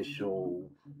official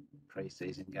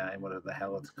preseason game, whatever the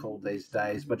hell it's called these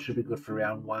days, but should be good for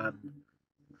round 1.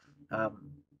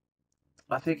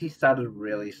 I think he started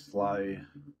really slow,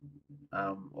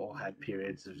 or had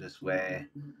periods of just where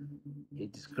he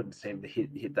just couldn't seem to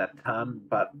hit that ton.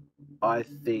 But I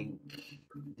think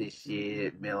this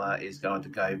year Miller is going to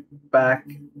go back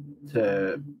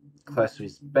to close to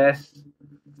his best.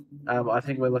 I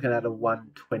think we're looking at a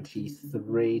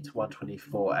 123 to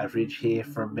 124 average here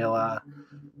from Miller.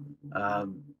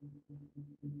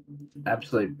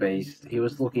 Absolute beast. He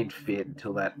was looking fit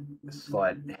until that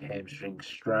slight hamstring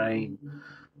strain.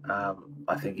 I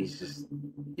think he's just,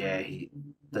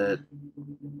 the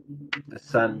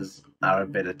Suns are a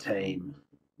better team.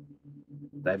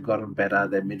 They've gotten better.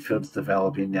 Their midfield's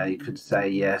developing now. You could say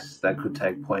yes, that could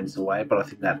take points away, but I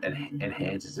think that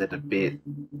enhances it a bit.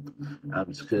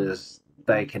 It's because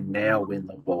they can now win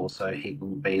the ball, so he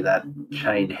can be that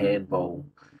chain handball.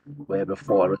 Where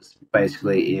before it was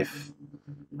basically if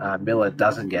Miller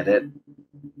doesn't get it,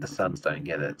 the Suns don't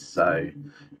get it. So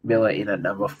Miller in at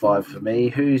number 5 for me.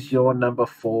 Who's your number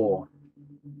 4?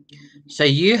 So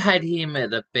you had him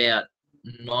at about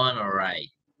 9 or 8.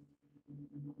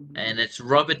 And it's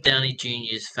Robert Downey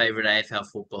Jr.'s favourite AFL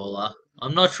footballer.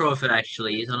 I'm not sure if it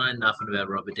actually is. I know nothing about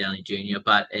Robert Downey Jr.,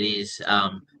 but it is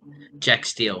Jack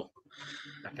Steele.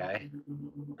 Okay.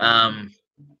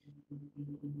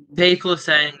 People are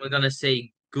saying we're going to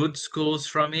see good scores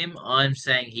from him. I'm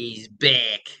saying he's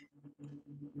back.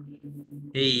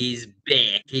 He's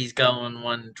back. He's going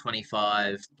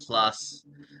 125 plus,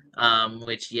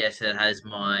 which, yes, it has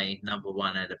my number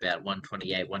 1 at about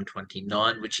 128,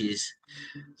 129, which is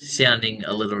sounding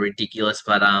a little ridiculous,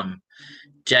 but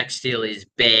Jack Steele is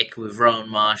back with Rowan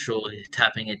Marshall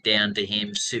tapping it down to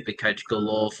him. Super coach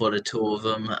galore for the two of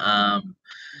them.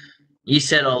 You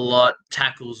said a lot,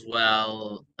 tackles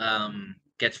well,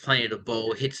 gets plenty of the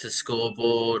ball, hits the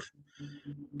scoreboard.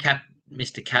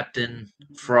 Mr. Captain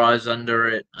fries under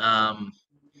it.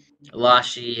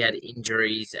 Last year he had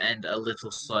injuries and a little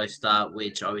slow start,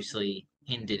 which obviously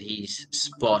hindered his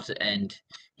spot and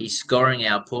his scoring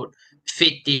output.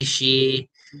 Fit this year,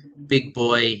 big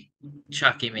boy,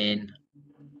 chuck him in.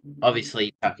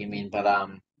 Obviously chuck him in, but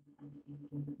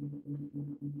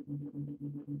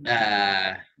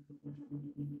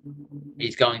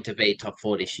he's going to be top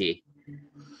 4 this year.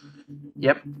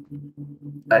 Yep.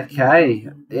 Okay.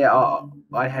 Yeah,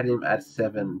 I had him at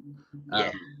 7.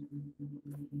 Yeah.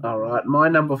 All right. My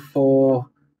number 4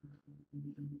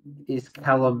 is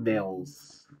Callum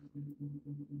Mills,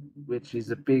 which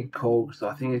is a big call because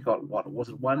I think he got,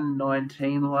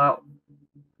 119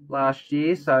 last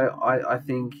year. So I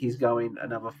think he's going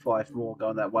another 5 more,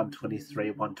 going that 123,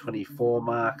 124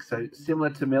 mark. So similar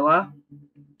to Miller.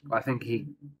 I think he,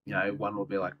 one will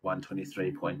be like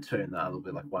 123.2 and the other will be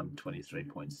like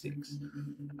 123.6.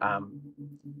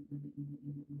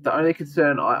 The only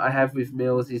concern I have with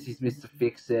Mills is he's Mr.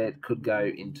 Fix-It, could go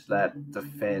into that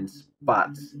defence.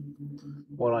 But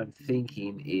what I'm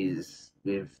thinking is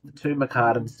with the 2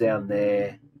 McCartans down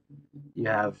there, you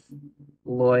have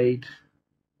Lloyd,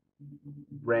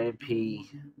 Rampy,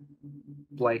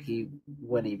 Blakey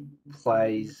when he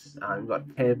plays. You've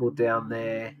got Campbell down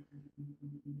there.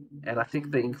 And I think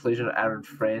the inclusion of Aaron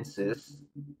Francis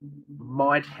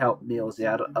might help Mills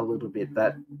out a little bit.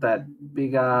 That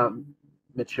bigger,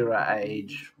 mature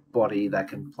age body that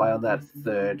can play on that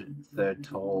third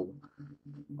tall.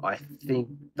 I think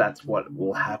that's what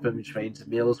will happen, which means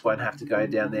Mills won't have to go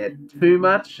down there too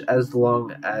much as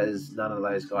long as none of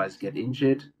those guys get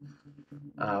injured.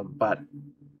 But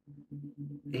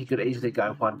he could easily go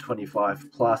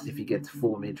 125 plus if he gets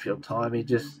full midfield time.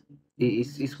 He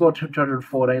scored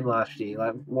 214 last year.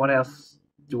 Like, what else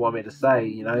you want me to say?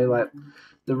 You know, like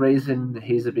the reason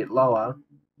he's a bit lower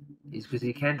is because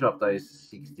he can drop those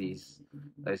 60s,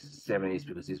 those 70s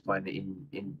because he's playing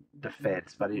in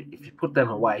defence. But if you put them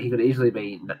away, he could easily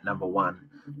be number one.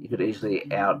 He could easily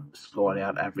outscore and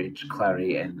out average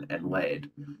Clary and Laird.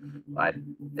 Like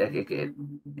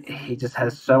he just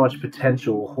has so much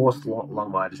potential. Horst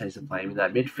Longmire just needs to play him in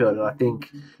that midfield, and I think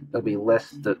there'll be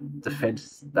less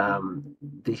defence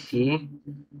this year.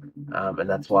 And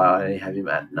that's why I only have him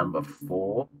at number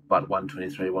 4, but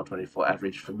 123, 124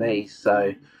 average for me.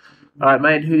 So, all right,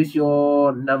 mate, who's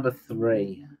your number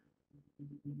 3?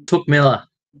 Took Miller.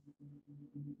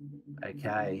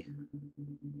 Okay.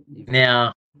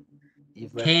 Now,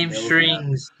 you've left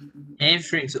hamstrings.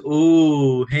 Hamstrings.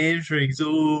 Ooh, hamstrings.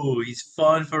 Ooh, he's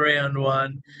fine for round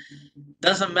 1.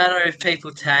 Doesn't matter if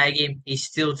people tag him, he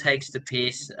still takes the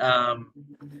piss.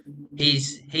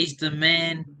 He's the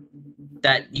man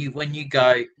that when you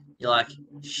go, you're like,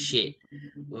 shit,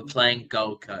 we're playing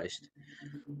Gold Coast.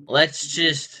 Let's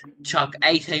just chuck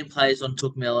 18 players on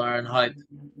Took Miller and hope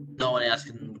no one else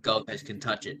can Gold Coast can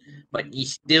touch it. But you're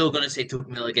still gonna see Took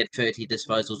Miller get 30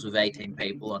 disposals with 18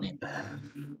 people on him.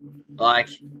 Like,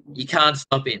 you can't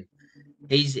stop him.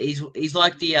 He's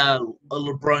like the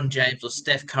LeBron James or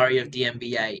Steph Curry of the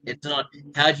NBA. It's not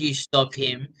how do you stop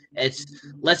him. It's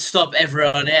let's stop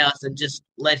everyone else and just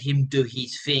let him do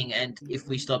his thing. And if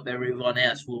we stop everyone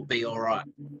else, we'll be all right.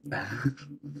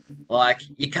 Like,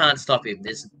 you can't stop him.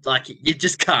 There's like you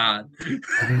just can't.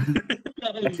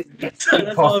 It's so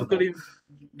that's why I've got him.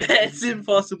 It's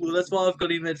impossible. That's why I've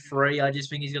got him at 3. I just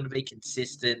think he's going to be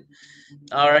consistent.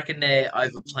 I reckon they're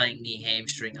overplaying the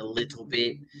hamstring a little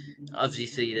bit.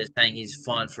 Obviously, they're saying he's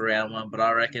fine for round 1, but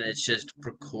I reckon it's just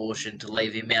precaution to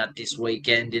leave him out this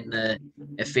weekend in the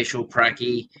official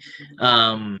pracky.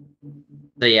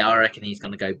 So yeah, I reckon he's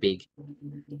going to go big.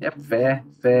 Yep,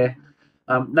 fair.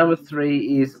 Number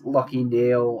 3 is Lockie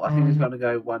Neal. I think he's going to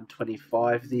go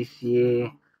 125 this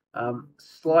year.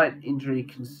 Slight injury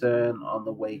concern on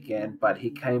the weekend, but he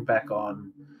came back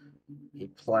on. He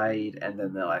played, and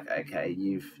then they're like, "Okay,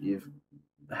 you've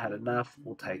had enough.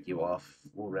 We'll take you off.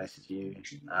 We'll rest you."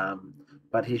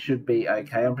 But he should be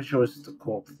okay. I'm pretty sure it's just a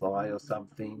cork thigh or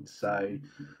something, so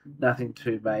nothing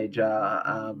too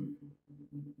major.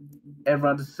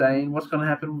 Everyone's saying what's going to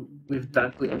happen with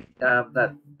Dunkley.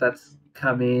 That's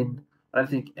come in. I don't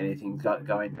think anything's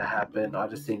going to happen. I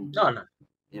just think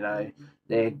No.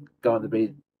 They're going to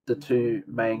be the 2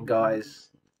 main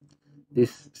guys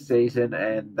this season,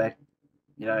 and they,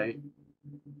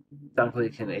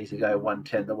 Dunkley can easily go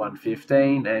 110 to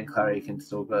 115, and Clary can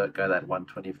still go that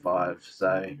 125.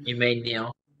 So you mean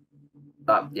Neil?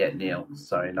 Yeah, Neil.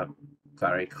 Sorry, not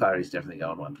Clary. Clary's definitely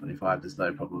going 125. There's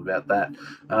no problem about that.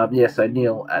 Yeah, so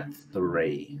Neil at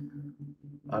 3.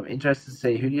 I'm interested to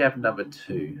see who do you have number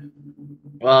 2.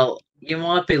 Well, you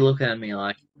might be looking at me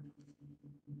like,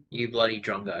 you bloody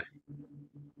drongo.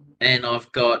 And I've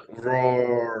got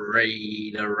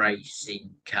Rory, the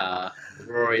racing car.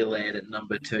 Rory Laird at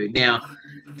number 2. Now,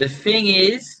 the thing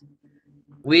is,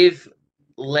 with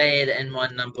Laird and my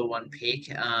number 1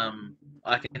 pick, I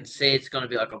can see it's going to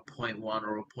be like a 0.1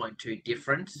 or a 0.2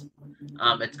 difference.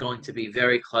 It's going to be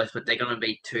very close, but they're going to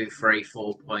be 2, 3,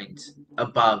 4 points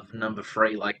above number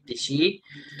 3 like this year.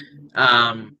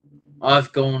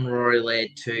 I've gone Rory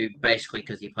Laird 2 basically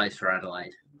because he plays for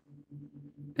Adelaide.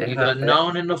 Yeah, You got no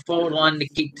one in the forward line to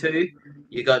kick to.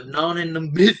 You got no one in the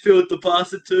midfield to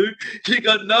pass it to. You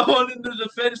got no one in the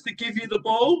defence to give you the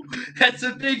ball. That's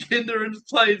a big hindrance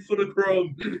playing for the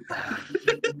Chrome.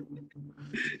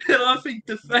 And I think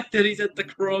the fact that he's at the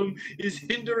Chrome is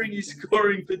hindering his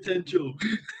scoring potential.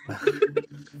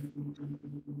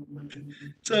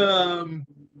 So,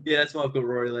 yeah, that's why I've got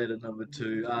Rory Laird at number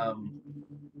 2.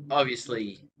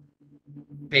 Obviously,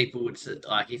 people would say,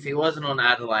 like, if he wasn't on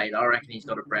Adelaide, I reckon he's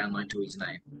got a Brownlow to his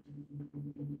name.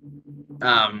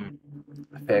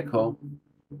 Fair call.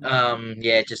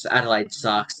 Yeah, just Adelaide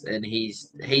sucks, and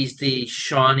he's the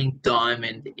shining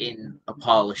diamond in a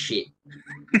pile of shit.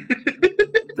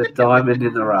 The diamond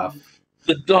in the rough.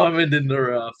 The diamond in the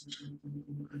rough.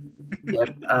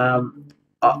 Yep.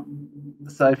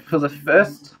 So for the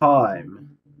first time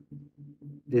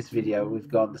this video, we've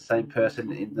got the same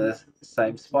person in the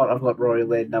same spot. I've got Rory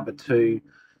Laird number 2.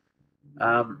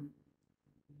 I'm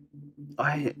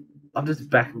just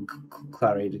backing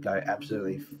Clary to go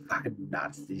absolutely fucking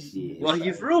nuts this year. Well, so.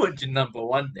 You've ruined your number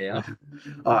 1 now.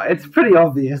 It's pretty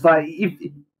obvious. Like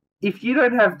if you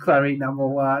don't have Clary number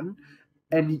 1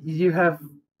 and you have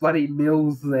bloody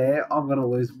Mills there, I'm gonna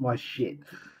lose my shit.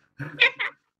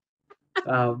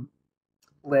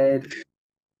 Laird,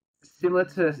 similar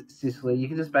to Sicily, you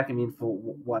can just back him in for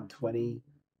 120.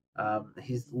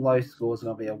 His low score is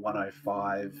going to be a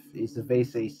 105. He's the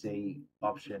VCC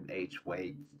option each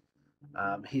week.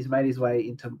 He's made his way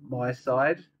into my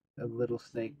side, a little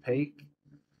sneak peek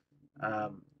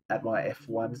at my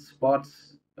F1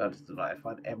 spots. Not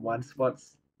F1, M1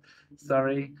 spots.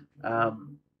 Sorry.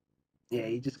 Yeah,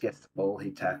 he just gets the ball,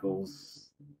 he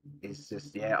tackles. It's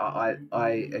just, yeah,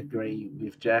 I agree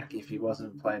with Jack. If he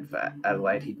wasn't playing for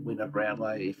Adelaide, he'd win a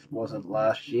Brownlow. If it wasn't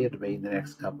last year, to be in the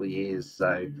next couple of years.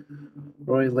 So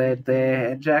Roy led there.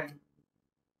 And Jack,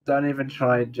 don't even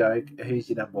try and joke. Who's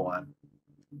your number one?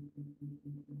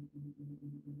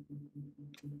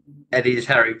 It is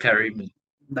Harry Perryman.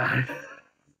 No.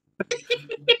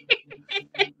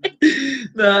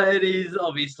 No, it is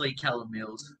obviously Callum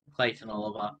Mills, Clayton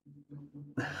Oliver.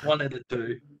 One of the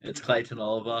two. It's Clayton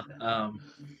Oliver.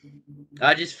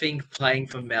 I just think playing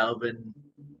for Melbourne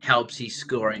helps his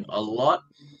scoring a lot.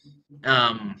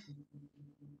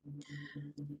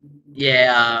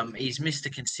 He's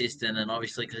Mr. Consistent, and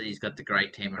obviously because he's got the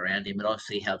great team around him, it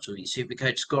obviously helps with his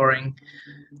Supercoach scoring.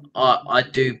 I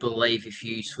do believe if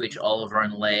you switch Oliver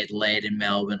and Laird in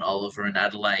Melbourne, Oliver in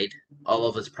Adelaide,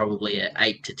 Oliver's probably an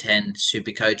 8 to 10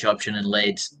 Supercoach option, and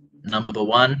Laird's number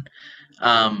one.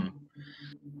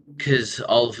 Because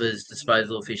Oliver's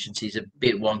disposal efficiency is a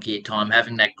bit wonky at time.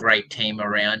 Having that great team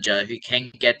around you who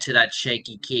can get to that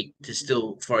shaky kick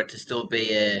for it to still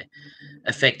be a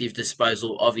effective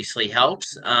disposal obviously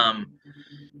helps.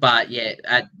 But yeah,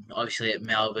 obviously at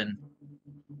Melbourne,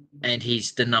 and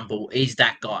he's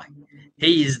that guy.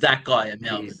 He is that guy at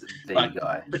Melbourne. He's the like,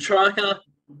 guy. Petrarca,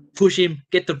 push him,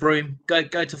 get the broom, go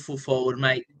to full forward,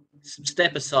 mate.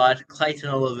 Step aside. Clayton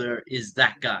Oliver is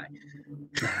that guy.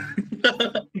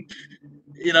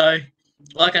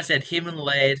 Like I said, him and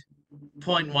Laird,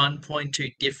 0.1,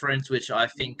 0.2 difference, which I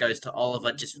think goes to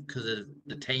Oliver just because of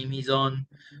the team he's on.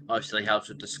 Obviously helps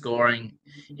with the scoring.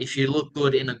 If you look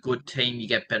good in a good team, you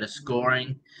get better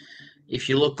scoring. If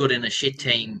you look good in a shit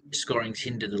team, scoring's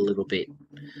hindered a little bit.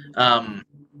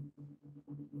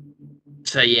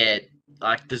 So yeah,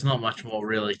 there's not much more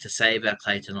really to say about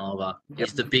Clayton Oliver.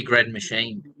 He's the big red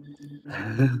machine.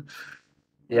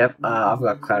 Yep, I've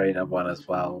got Clary number one as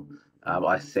well.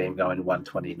 I see him going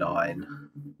 129.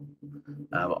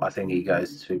 I think he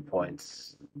goes 2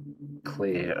 points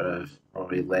clear of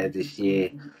probably Laird this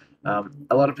year.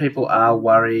 A lot of people are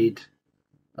worried,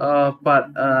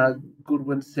 but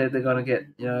Goodwin said they're going to get,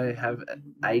 have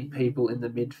 8 people in the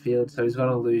midfield, so he's going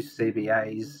to lose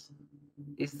CBAs.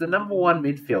 He's the number one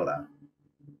midfielder.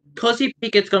 Cosy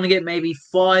Pickett's going to get maybe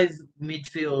 5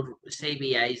 midfield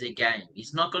CBAs a game.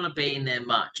 He's not going to be in there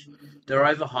much. They're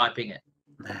overhyping it.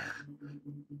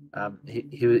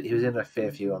 He was in a fair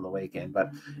few on the weekend,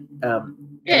 but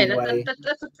anyway,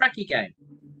 that's a cracky game.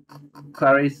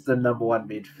 Clary's the number one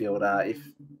midfielder. If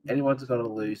anyone's going to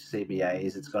lose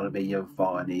CBAs, it's going to be your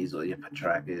Vineys or your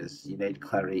Petrarcas. You need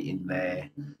Clary in there.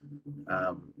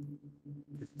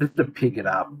 Just to pick it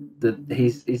up.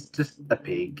 He's just a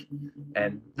pig,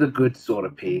 and the good sort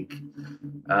of pig.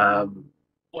 Oink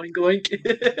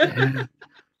oink.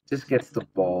 Just gets the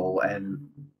ball, and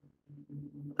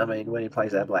I mean, when he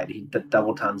plays Adelaide, he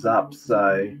double tons up.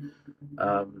 So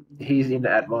he's in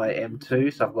at my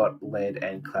M2, so I've got Laird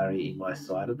and Clary in my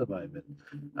side at the moment.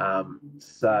 I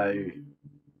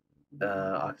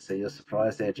can see you're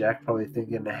surprised there, Jack. Probably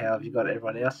thinking, how have you got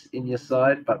everyone else in your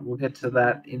side? But we'll get to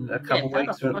that in a couple of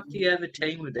weeks. How the fuck do you have a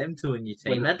team with them two in your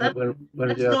team? That's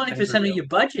 90% of your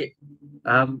budget.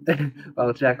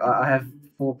 Well, Jack, I have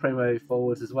 4 primo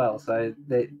forwards as well, so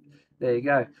there you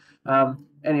go.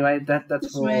 Anyway, that's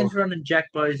this man's running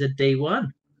Jack Bowes at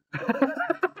D1.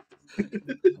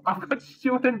 I've got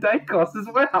Stuart and Dacos as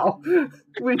well.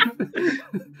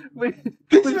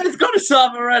 This man's got a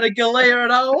summer at a Galea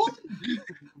at all.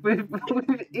 With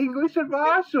English and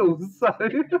Marshall. So,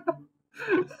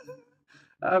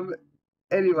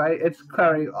 anyway, it's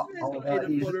Clary Oliver.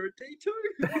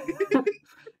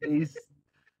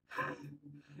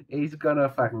 He's gonna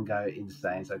fucking go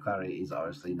insane. So Clary is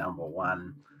obviously number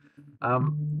one.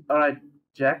 All right,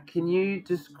 Jack, can you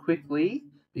just quickly,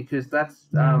 because that's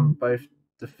both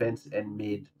defense and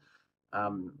mid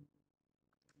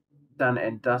done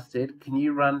and dusted, can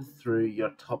you run through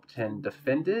your top 10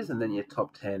 defenders and then your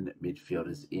top 10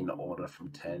 midfielders in order from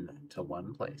 10 to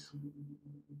 1, please?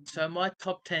 So my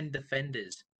top 10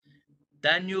 defenders: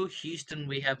 Daniel Houston,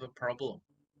 we have a problem.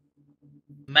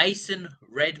 Mason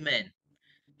Redman,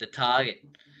 the target.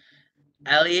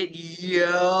 Elliot,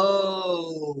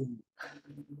 yo.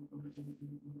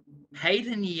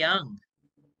 Hayden Young.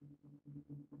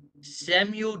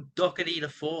 Samuel Doherty the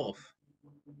fourth.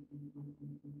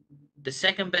 The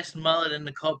second best mullet in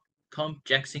the comp,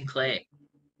 Jack Sinclair.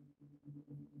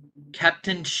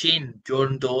 Captain Shin,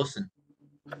 Jordan Dawson.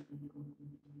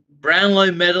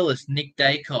 Brownlow medalist, Nick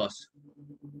Dacos.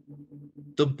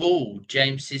 The Bull,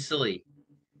 James Sicily.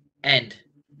 And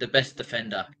the best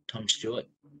defender, Tom Stewart.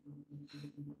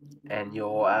 And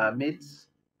your mids?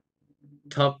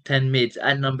 Top 10 mids.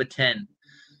 At number 10,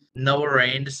 Noah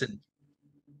Anderson.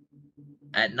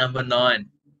 At number 9,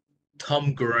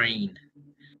 Tom Green.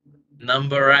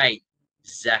 Number 8,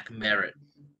 Zach Merritt.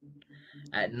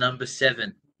 At number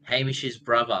 7, Hamish's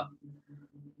brother,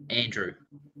 Andrew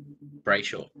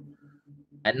Brayshaw.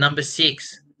 At number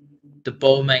 6, the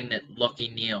ball magnet, Lockie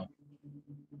Neal.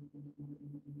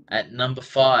 At number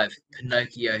 5,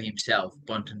 Pinocchio himself,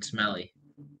 Bonton Smelly.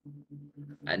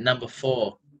 At number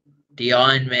 4, the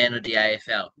Iron Man of the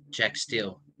AFL, Jack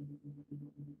Steele.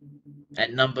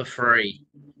 At number 3,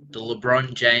 the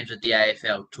LeBron James of the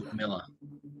AFL, Took Miller.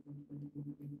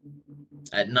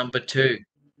 At number 2,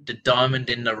 the Diamond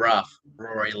in the Rough,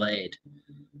 Rory Laird.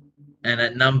 And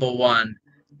at number 1,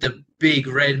 the Big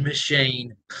Red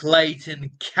Machine, Clayton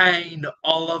Kane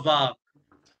Oliver.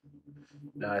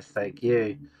 Nice, thank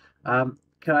you. Can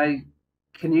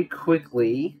you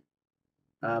quickly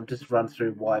just run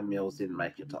through why Mills didn't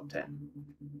make your top 10?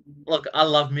 Look, I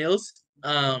love Mills.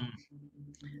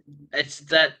 It's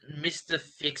that Mr.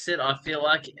 Fix-It. I feel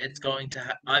like it's going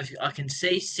to. I can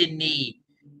see Sydney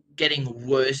getting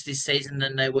worse this season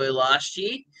than they were last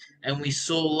year, and we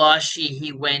saw last year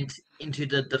he went into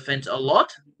the defence a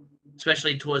lot,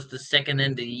 especially towards the second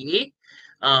end of the year.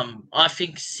 I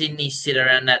think Sydney sit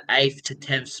around that 8th to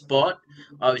 10th spot.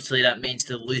 Obviously, that means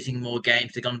they're losing more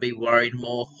games. They're going to be worried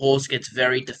more. Horse gets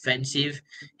very defensive.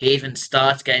 He even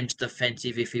starts games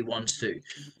defensive if he wants to.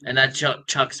 And that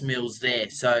chucks Mills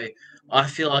there. So I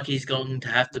feel like he's going to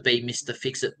have to be Mr.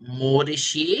 Fix-It more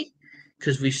this year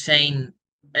because we've seen,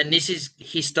 and this is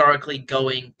historically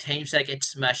going, teams that get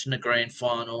smashed in the grand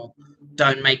final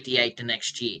don't make the 8 the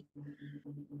next year.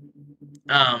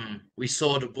 We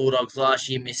saw the Bulldogs last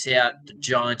year miss out, the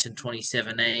Giants in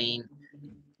 2017.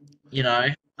 You know,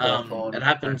 it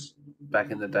happens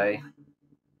back in the day.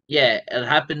 Yeah, it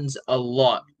happens a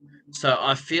lot. So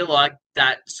I feel like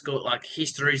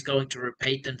history is going to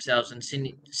repeat themselves, and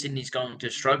Sydney's going to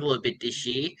struggle a bit this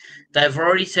year. They've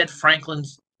already said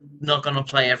Franklin's not going to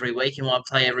play every week. He might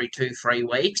play every 2-3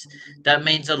 weeks. That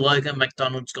means that Logan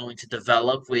McDonald's going to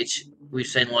develop, which we've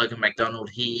seen Logan McDonald.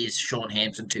 He is Sean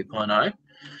Hampson 2.0.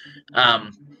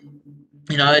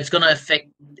 It's going to affect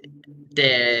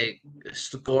their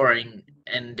scoring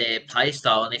and their play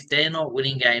style. And if they're not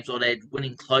winning games or they're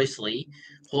winning closely,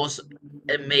 Horse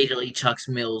immediately chucks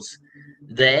Mills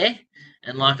there.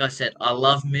 And like I said, I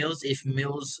love Mills. If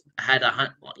Mills had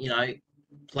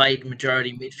played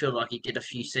majority midfield like he did a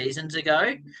few seasons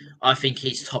ago, I think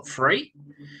he's top 3.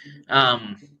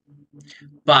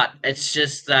 But it's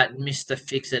just that Mr.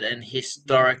 Fix-It, and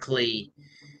historically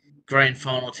grand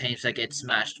final teams that get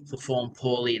smashed perform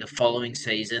poorly the following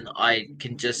season. I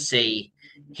can just see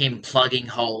him plugging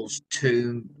holes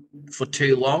for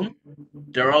too long.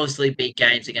 There will obviously be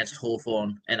games against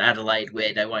Hawthorn and Adelaide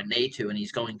where they won't need to, and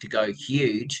he's going to go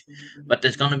huge. But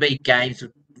there's going to be games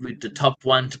with the top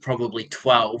 1 to probably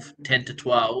 10 to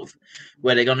 12,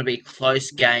 where they're going to be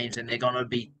close games, and they're going to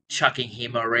be chucking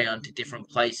him around to different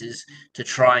places to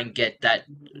try and get that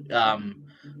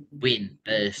win,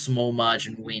 the small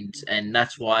margin wins. And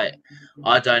that's why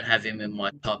I don't have him in my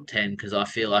top 10, because I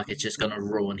feel like it's just going to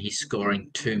ruin his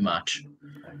scoring too much.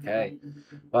 Okay.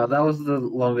 Well, that was the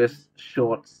longest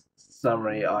short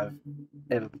summary I've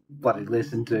ever bloody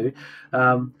listened to.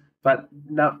 But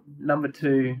number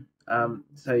 2,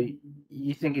 so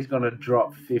you think he's going to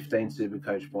drop 15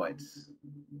 Supercoach points?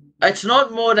 It's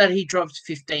not more that he drops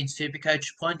 15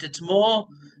 Supercoach points. It's more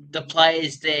the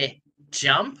players there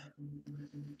jump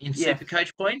in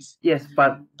Supercoach points. Yes,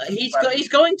 but he's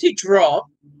going to drop,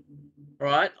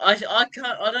 right? I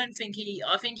think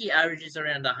he averages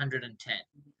around 110,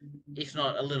 if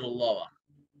not a little lower,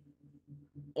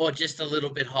 or just a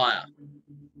little bit higher,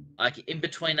 like in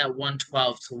between that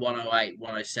 112 to 108,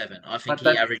 107. I think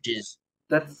he averages.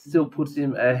 That still puts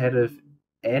him ahead of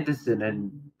Anderson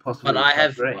and possibly. But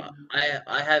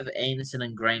I have Anderson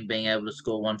and Green being able to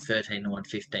score 113 and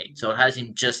 115, so it has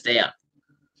him just out.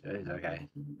 Jeez, okay.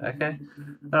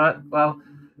 All right. Well,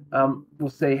 we'll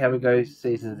see how it goes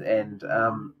season's end.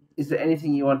 Is there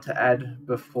anything you want to add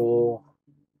before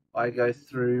I go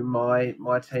through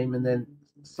my team and then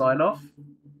sign off?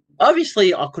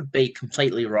 Obviously, I could be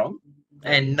completely wrong,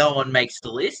 and no one makes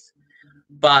the list.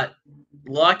 But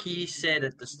like you said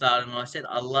at the start, and I said,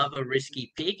 I love a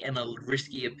risky pick and a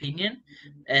risky opinion,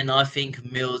 and I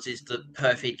think Mills is the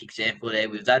perfect example there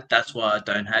with that. That's why I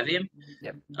don't have him.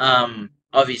 Yep.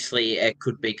 obviously it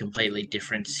could be completely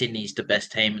different. Sydney's the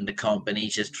best team in the comp, and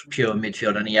he's just pure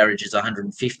midfield, and he averages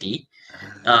 150.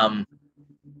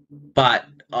 But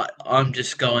I'm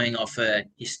just going off a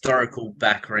historical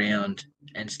background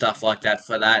and stuff like that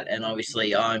for that. And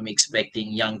obviously, I'm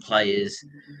expecting young players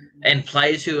and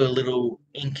players who are a little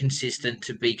inconsistent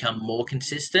to become more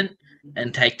consistent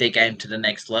and take their game to the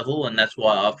next level. And that's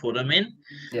why I put them in.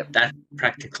 Yep. That's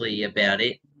practically about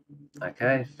it.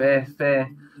 Okay, fair.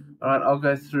 All right, I'll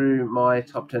go through my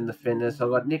top 10 defenders. So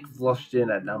I've got Nick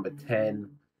Vloshton at number 10,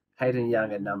 Hayden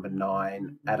Young at number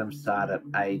 9, Adam Sard at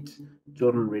 8,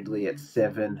 Jordan Ridley at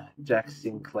 7, Jack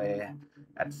Sinclair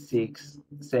at 6,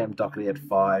 Sam Dockerty at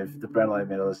 5, the Brownlow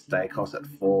medalist Dacos at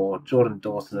 4, Jordan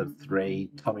Dawson at 3,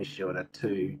 Tommy Stewart at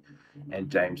 2, and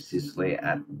James Sisley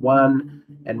at 1.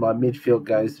 And my midfield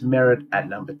goes Merritt at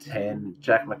number 10,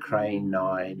 Jack McRae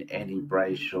 9, Andy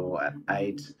Brayshaw at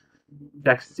 8,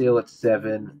 Jack Steele at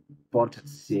 7, Bont at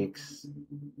 6,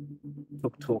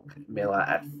 Tuk Miller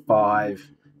at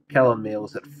 5, Callum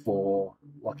Mills at 4,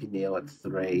 Lockie Neal at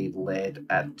 3, Laird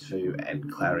at 2, and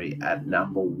Clary at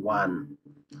number 1.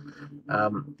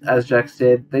 As Jack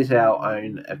said, these are our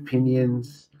own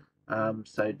opinions,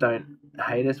 so don't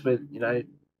hate us.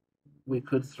 We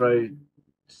could throw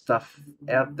stuff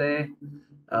out there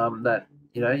that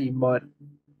you might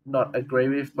not agree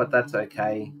with, but that's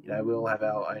okay. We all have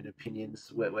our own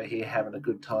opinions. We're here having a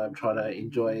good time trying to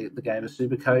enjoy the game of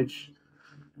Supercoach.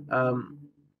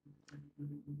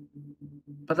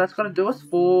 But that's going to do us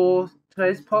for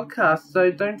today's podcast. So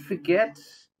don't forget,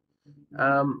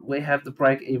 we have the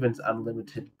Breakevens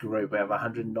Unlimited group. We have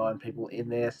 109 people in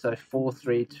there. So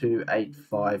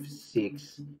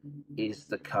 432856 is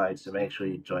the code. So make sure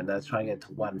you join that. Let's try and get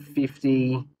to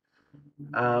 150.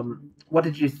 What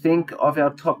did you think of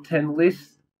our top 10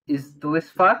 list? Is the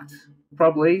list fucked?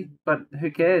 Probably, but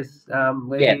who cares?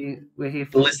 We're here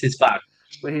for the list is fucked.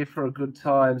 We're here for a good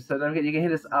time. So don't forget, you can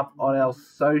hit us up on our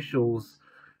socials,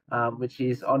 which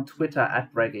is on Twitter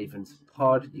at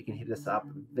BreakeVensPod. You can hit us up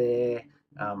there.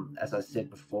 As I said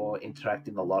before,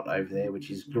 interacting a lot over there, which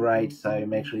is great. So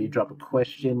make sure you drop a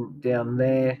question down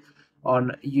there.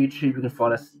 On YouTube, you can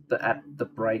find us at the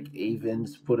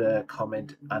Breakevens. Put a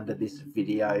comment under this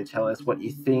video, tell us what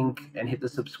you think, and hit the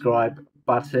subscribe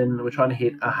button. We're trying to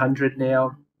hit 100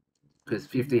 now, because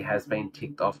 50 has been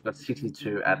ticked off. We've got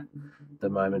 62 at the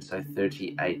moment, so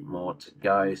 38 more to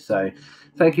go. So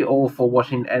thank you all for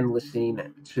watching and listening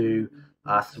to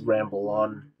us ramble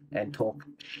on and talk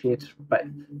shit,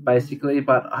 basically.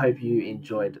 But I hope you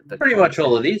enjoyed the Pretty much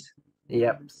all of these.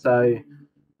 Yep. So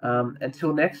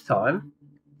until next time,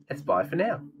 it's bye for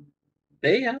now.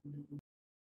 There you go.